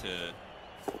 right? Into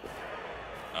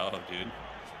oh, dude,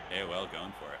 AOL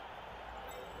going for it.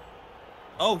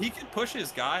 Oh, he could push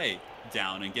his guy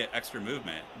down and get extra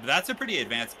movement. That's a pretty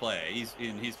advanced play.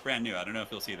 He's brand new. I don't know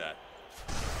if you'll see that.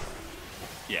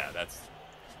 Yeah, that's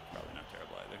probably not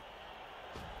terrible either.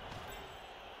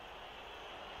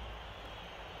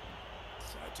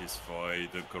 Satisfy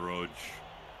the grudge.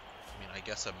 I mean, I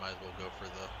guess I might as well go for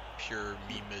the pure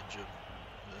memeage of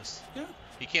this. Yeah.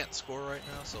 He can't score right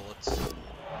now, so let's.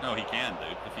 No, he can,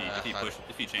 dude.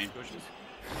 If he chain pushes.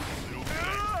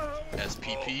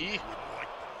 SPP.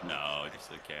 No,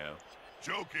 just a KO.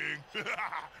 Joking. You're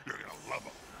gonna love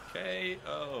him.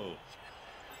 KO.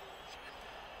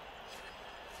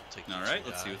 Take All right,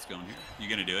 let's see what's going here. You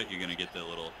gonna do it? You're gonna get the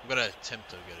little. I'm gonna attempt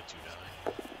to get a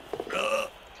 2-9. Okay.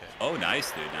 Oh,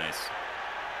 nice, dude, nice.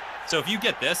 So if you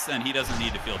get this, then he doesn't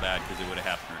need to feel bad because it would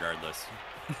have happened regardless.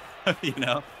 You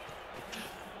know.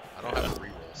 I don't have a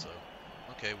reroll, so.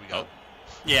 Okay, we got.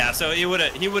 Yeah, so he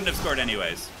wouldn't have scored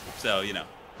anyways. So you know.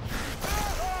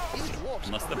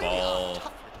 Unless the ball.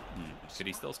 Could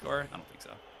he still score? I don't think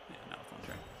so. Yeah, not with one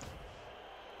turn.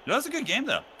 That was a good game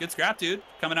though. Good scrap, dude.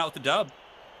 Coming out with the dub.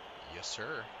 Yes,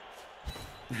 sir.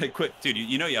 Quick, dude.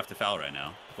 You know you have to foul right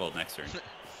now. Well, next turn.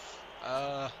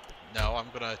 No, I'm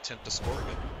gonna attempt to score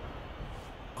again.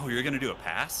 Oh, you're gonna do a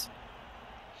pass?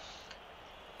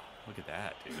 Look at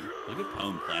that, dude. Look at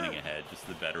Pone planning ahead. Just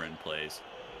the veteran plays.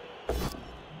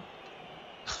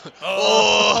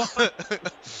 Oh!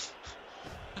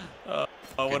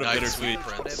 Oh, what Good a night, bittersweet. sweet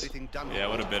prince. Everything done. Yeah,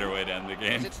 what a bitter way to end the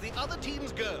game. It's the other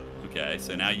team's go. Okay,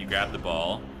 so now you grab the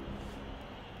ball.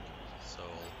 So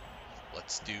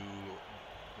let's do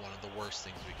one of the worst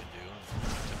things we can do.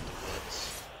 Attempt the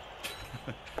blitz.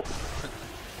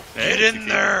 Hey, Get in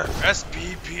there,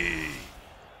 SPP.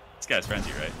 This guy's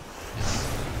frenzy, right?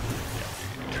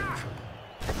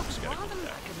 Looks rather like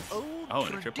an old Oh,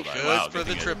 and a triple tradition. die. Good Wow, for good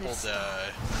the to get- triple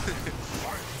die.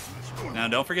 Now,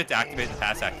 don't forget to activate the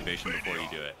pass activation before you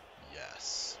do it.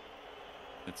 Yes.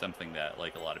 It's something that,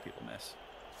 like, a lot of people miss.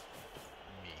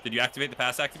 Me. Did you activate the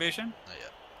pass activation? Not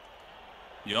yet.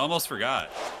 You almost forgot.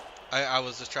 I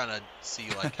was just trying to see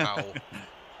like how this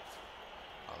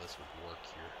would work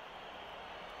here.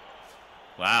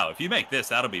 Wow, if you make this,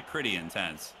 that'll be pretty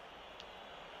intense.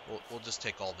 We'll just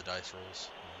take all the dice rolls.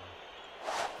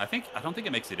 I don't think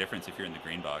it makes a difference if you're in the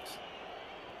green box.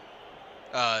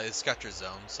 It's got your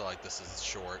zone, so like this is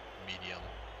short, medium,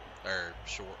 or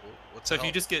short. What's So the if you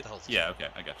hell- just get, the hell's yeah, okay,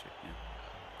 I got you. Yeah.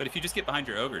 But if you just get behind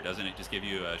your ogre, doesn't it just give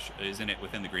you a? Isn't it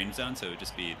within the green zone? So it would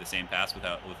just be the same pass with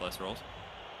less rolls.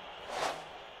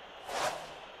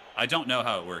 I don't know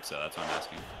how it works, though. That's what I'm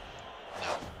asking.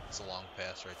 No, it's a long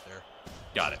pass right there.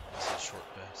 Got it. This is a short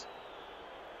pass.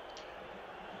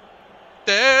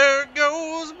 There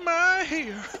goes my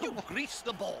hero. You grease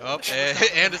the ball. Oh,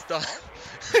 and it's done.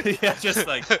 Yeah, just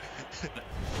like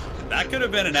that could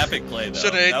have been an epic play, though.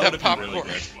 Should have ate that would've been really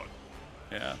popcorn. good.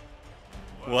 Yeah.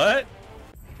 What?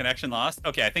 Connection lost?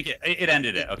 Okay, I think it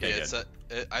ended it. Okay, Yeah,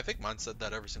 good. I think mine said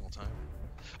that every single time.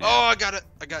 Yeah. Oh, I got it.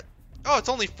 Oh, it's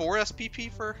only 4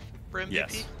 SPP for MVP.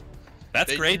 Yes. That's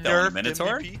They great though. nerfed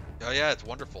Minotaur. MVP. Oh yeah, it's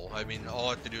wonderful. I mean, all I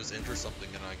have to do is enter something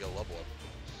and I get a level up.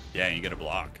 Yeah, and you get a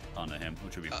block onto him,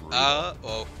 which would be brutal.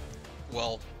 Oh,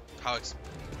 well,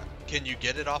 can you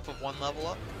get it off of 1 level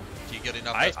up? Do you get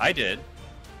enough? I did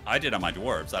on my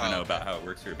dwarves. I don't know okay. about how it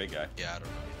works for a big guy. Yeah, I don't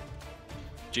know.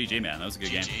 GG, man. That was a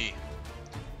good game. GG.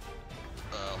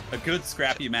 A good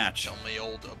scrappy match. Tell my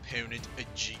old opponent a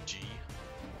GG.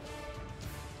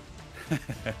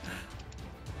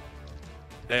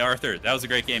 Hey, Arthur, that was a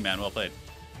great game, man. Well played.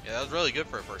 Yeah, that was really good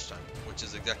for a first time, which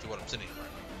is exactly what I'm sitting in right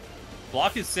now.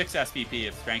 Block is 6 SPP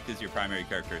if strength is your primary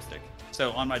characteristic.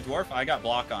 So on my dwarf, I got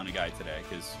block on a guy today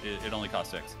because it only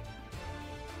cost 6.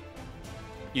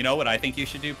 You know what I think you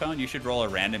should do, Pone? You should roll a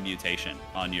random mutation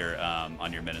on your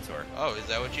Minotaur. Oh, is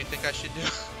that what you think I should do?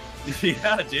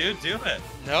 Yeah, dude, do it.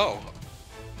 No.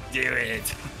 Do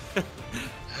it.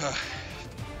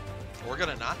 We're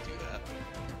gonna not do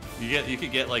that. You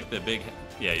could get like the big.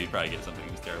 Yeah, you'd probably get something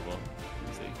that's terrible. Let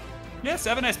me see. Yeah,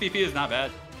 7 SPP is not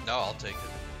bad. No, I'll take it.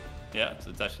 Yeah, it's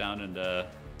a touchdown and yeah,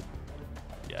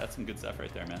 that's some good stuff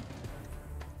right there, man.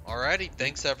 Alrighty,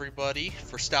 thanks everybody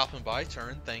for stopping by.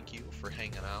 Turin, thank you for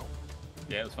hanging out.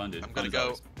 Yeah, it was fun, dude. I'm gonna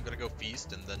go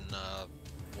feast, and then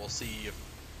we'll see if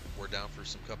we're down for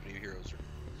some Company of Heroes.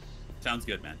 Sounds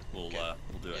good, man. We'll do Yeah,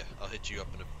 it. I'll hit you up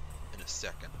in a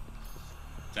second.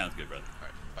 Sounds good, brother. All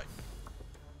right, bye.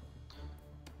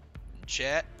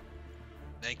 Chat,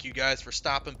 thank you guys for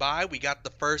stopping by. We got the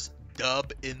first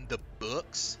dub in the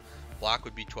books. Block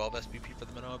would be 12 SPP for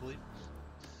the minnow, I believe.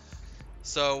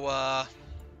 So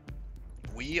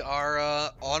we are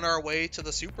on our way to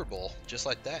the Super Bowl, just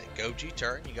like that. Go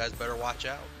G-Turn, you guys better watch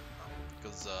out,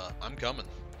 because I'm coming.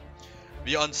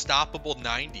 The unstoppable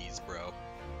 90s, bro.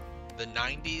 The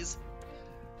 90s,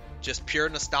 just pure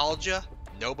nostalgia.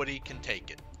 Nobody can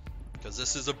take it, because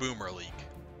this is a boomer league.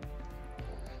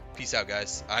 Peace out,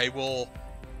 guys. I will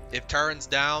if Turin's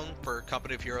down for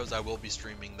Company of Heroes, I will be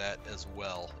streaming that as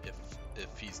well if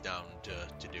he's down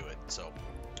to do it. So,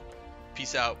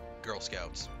 peace out, Girl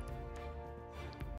Scouts.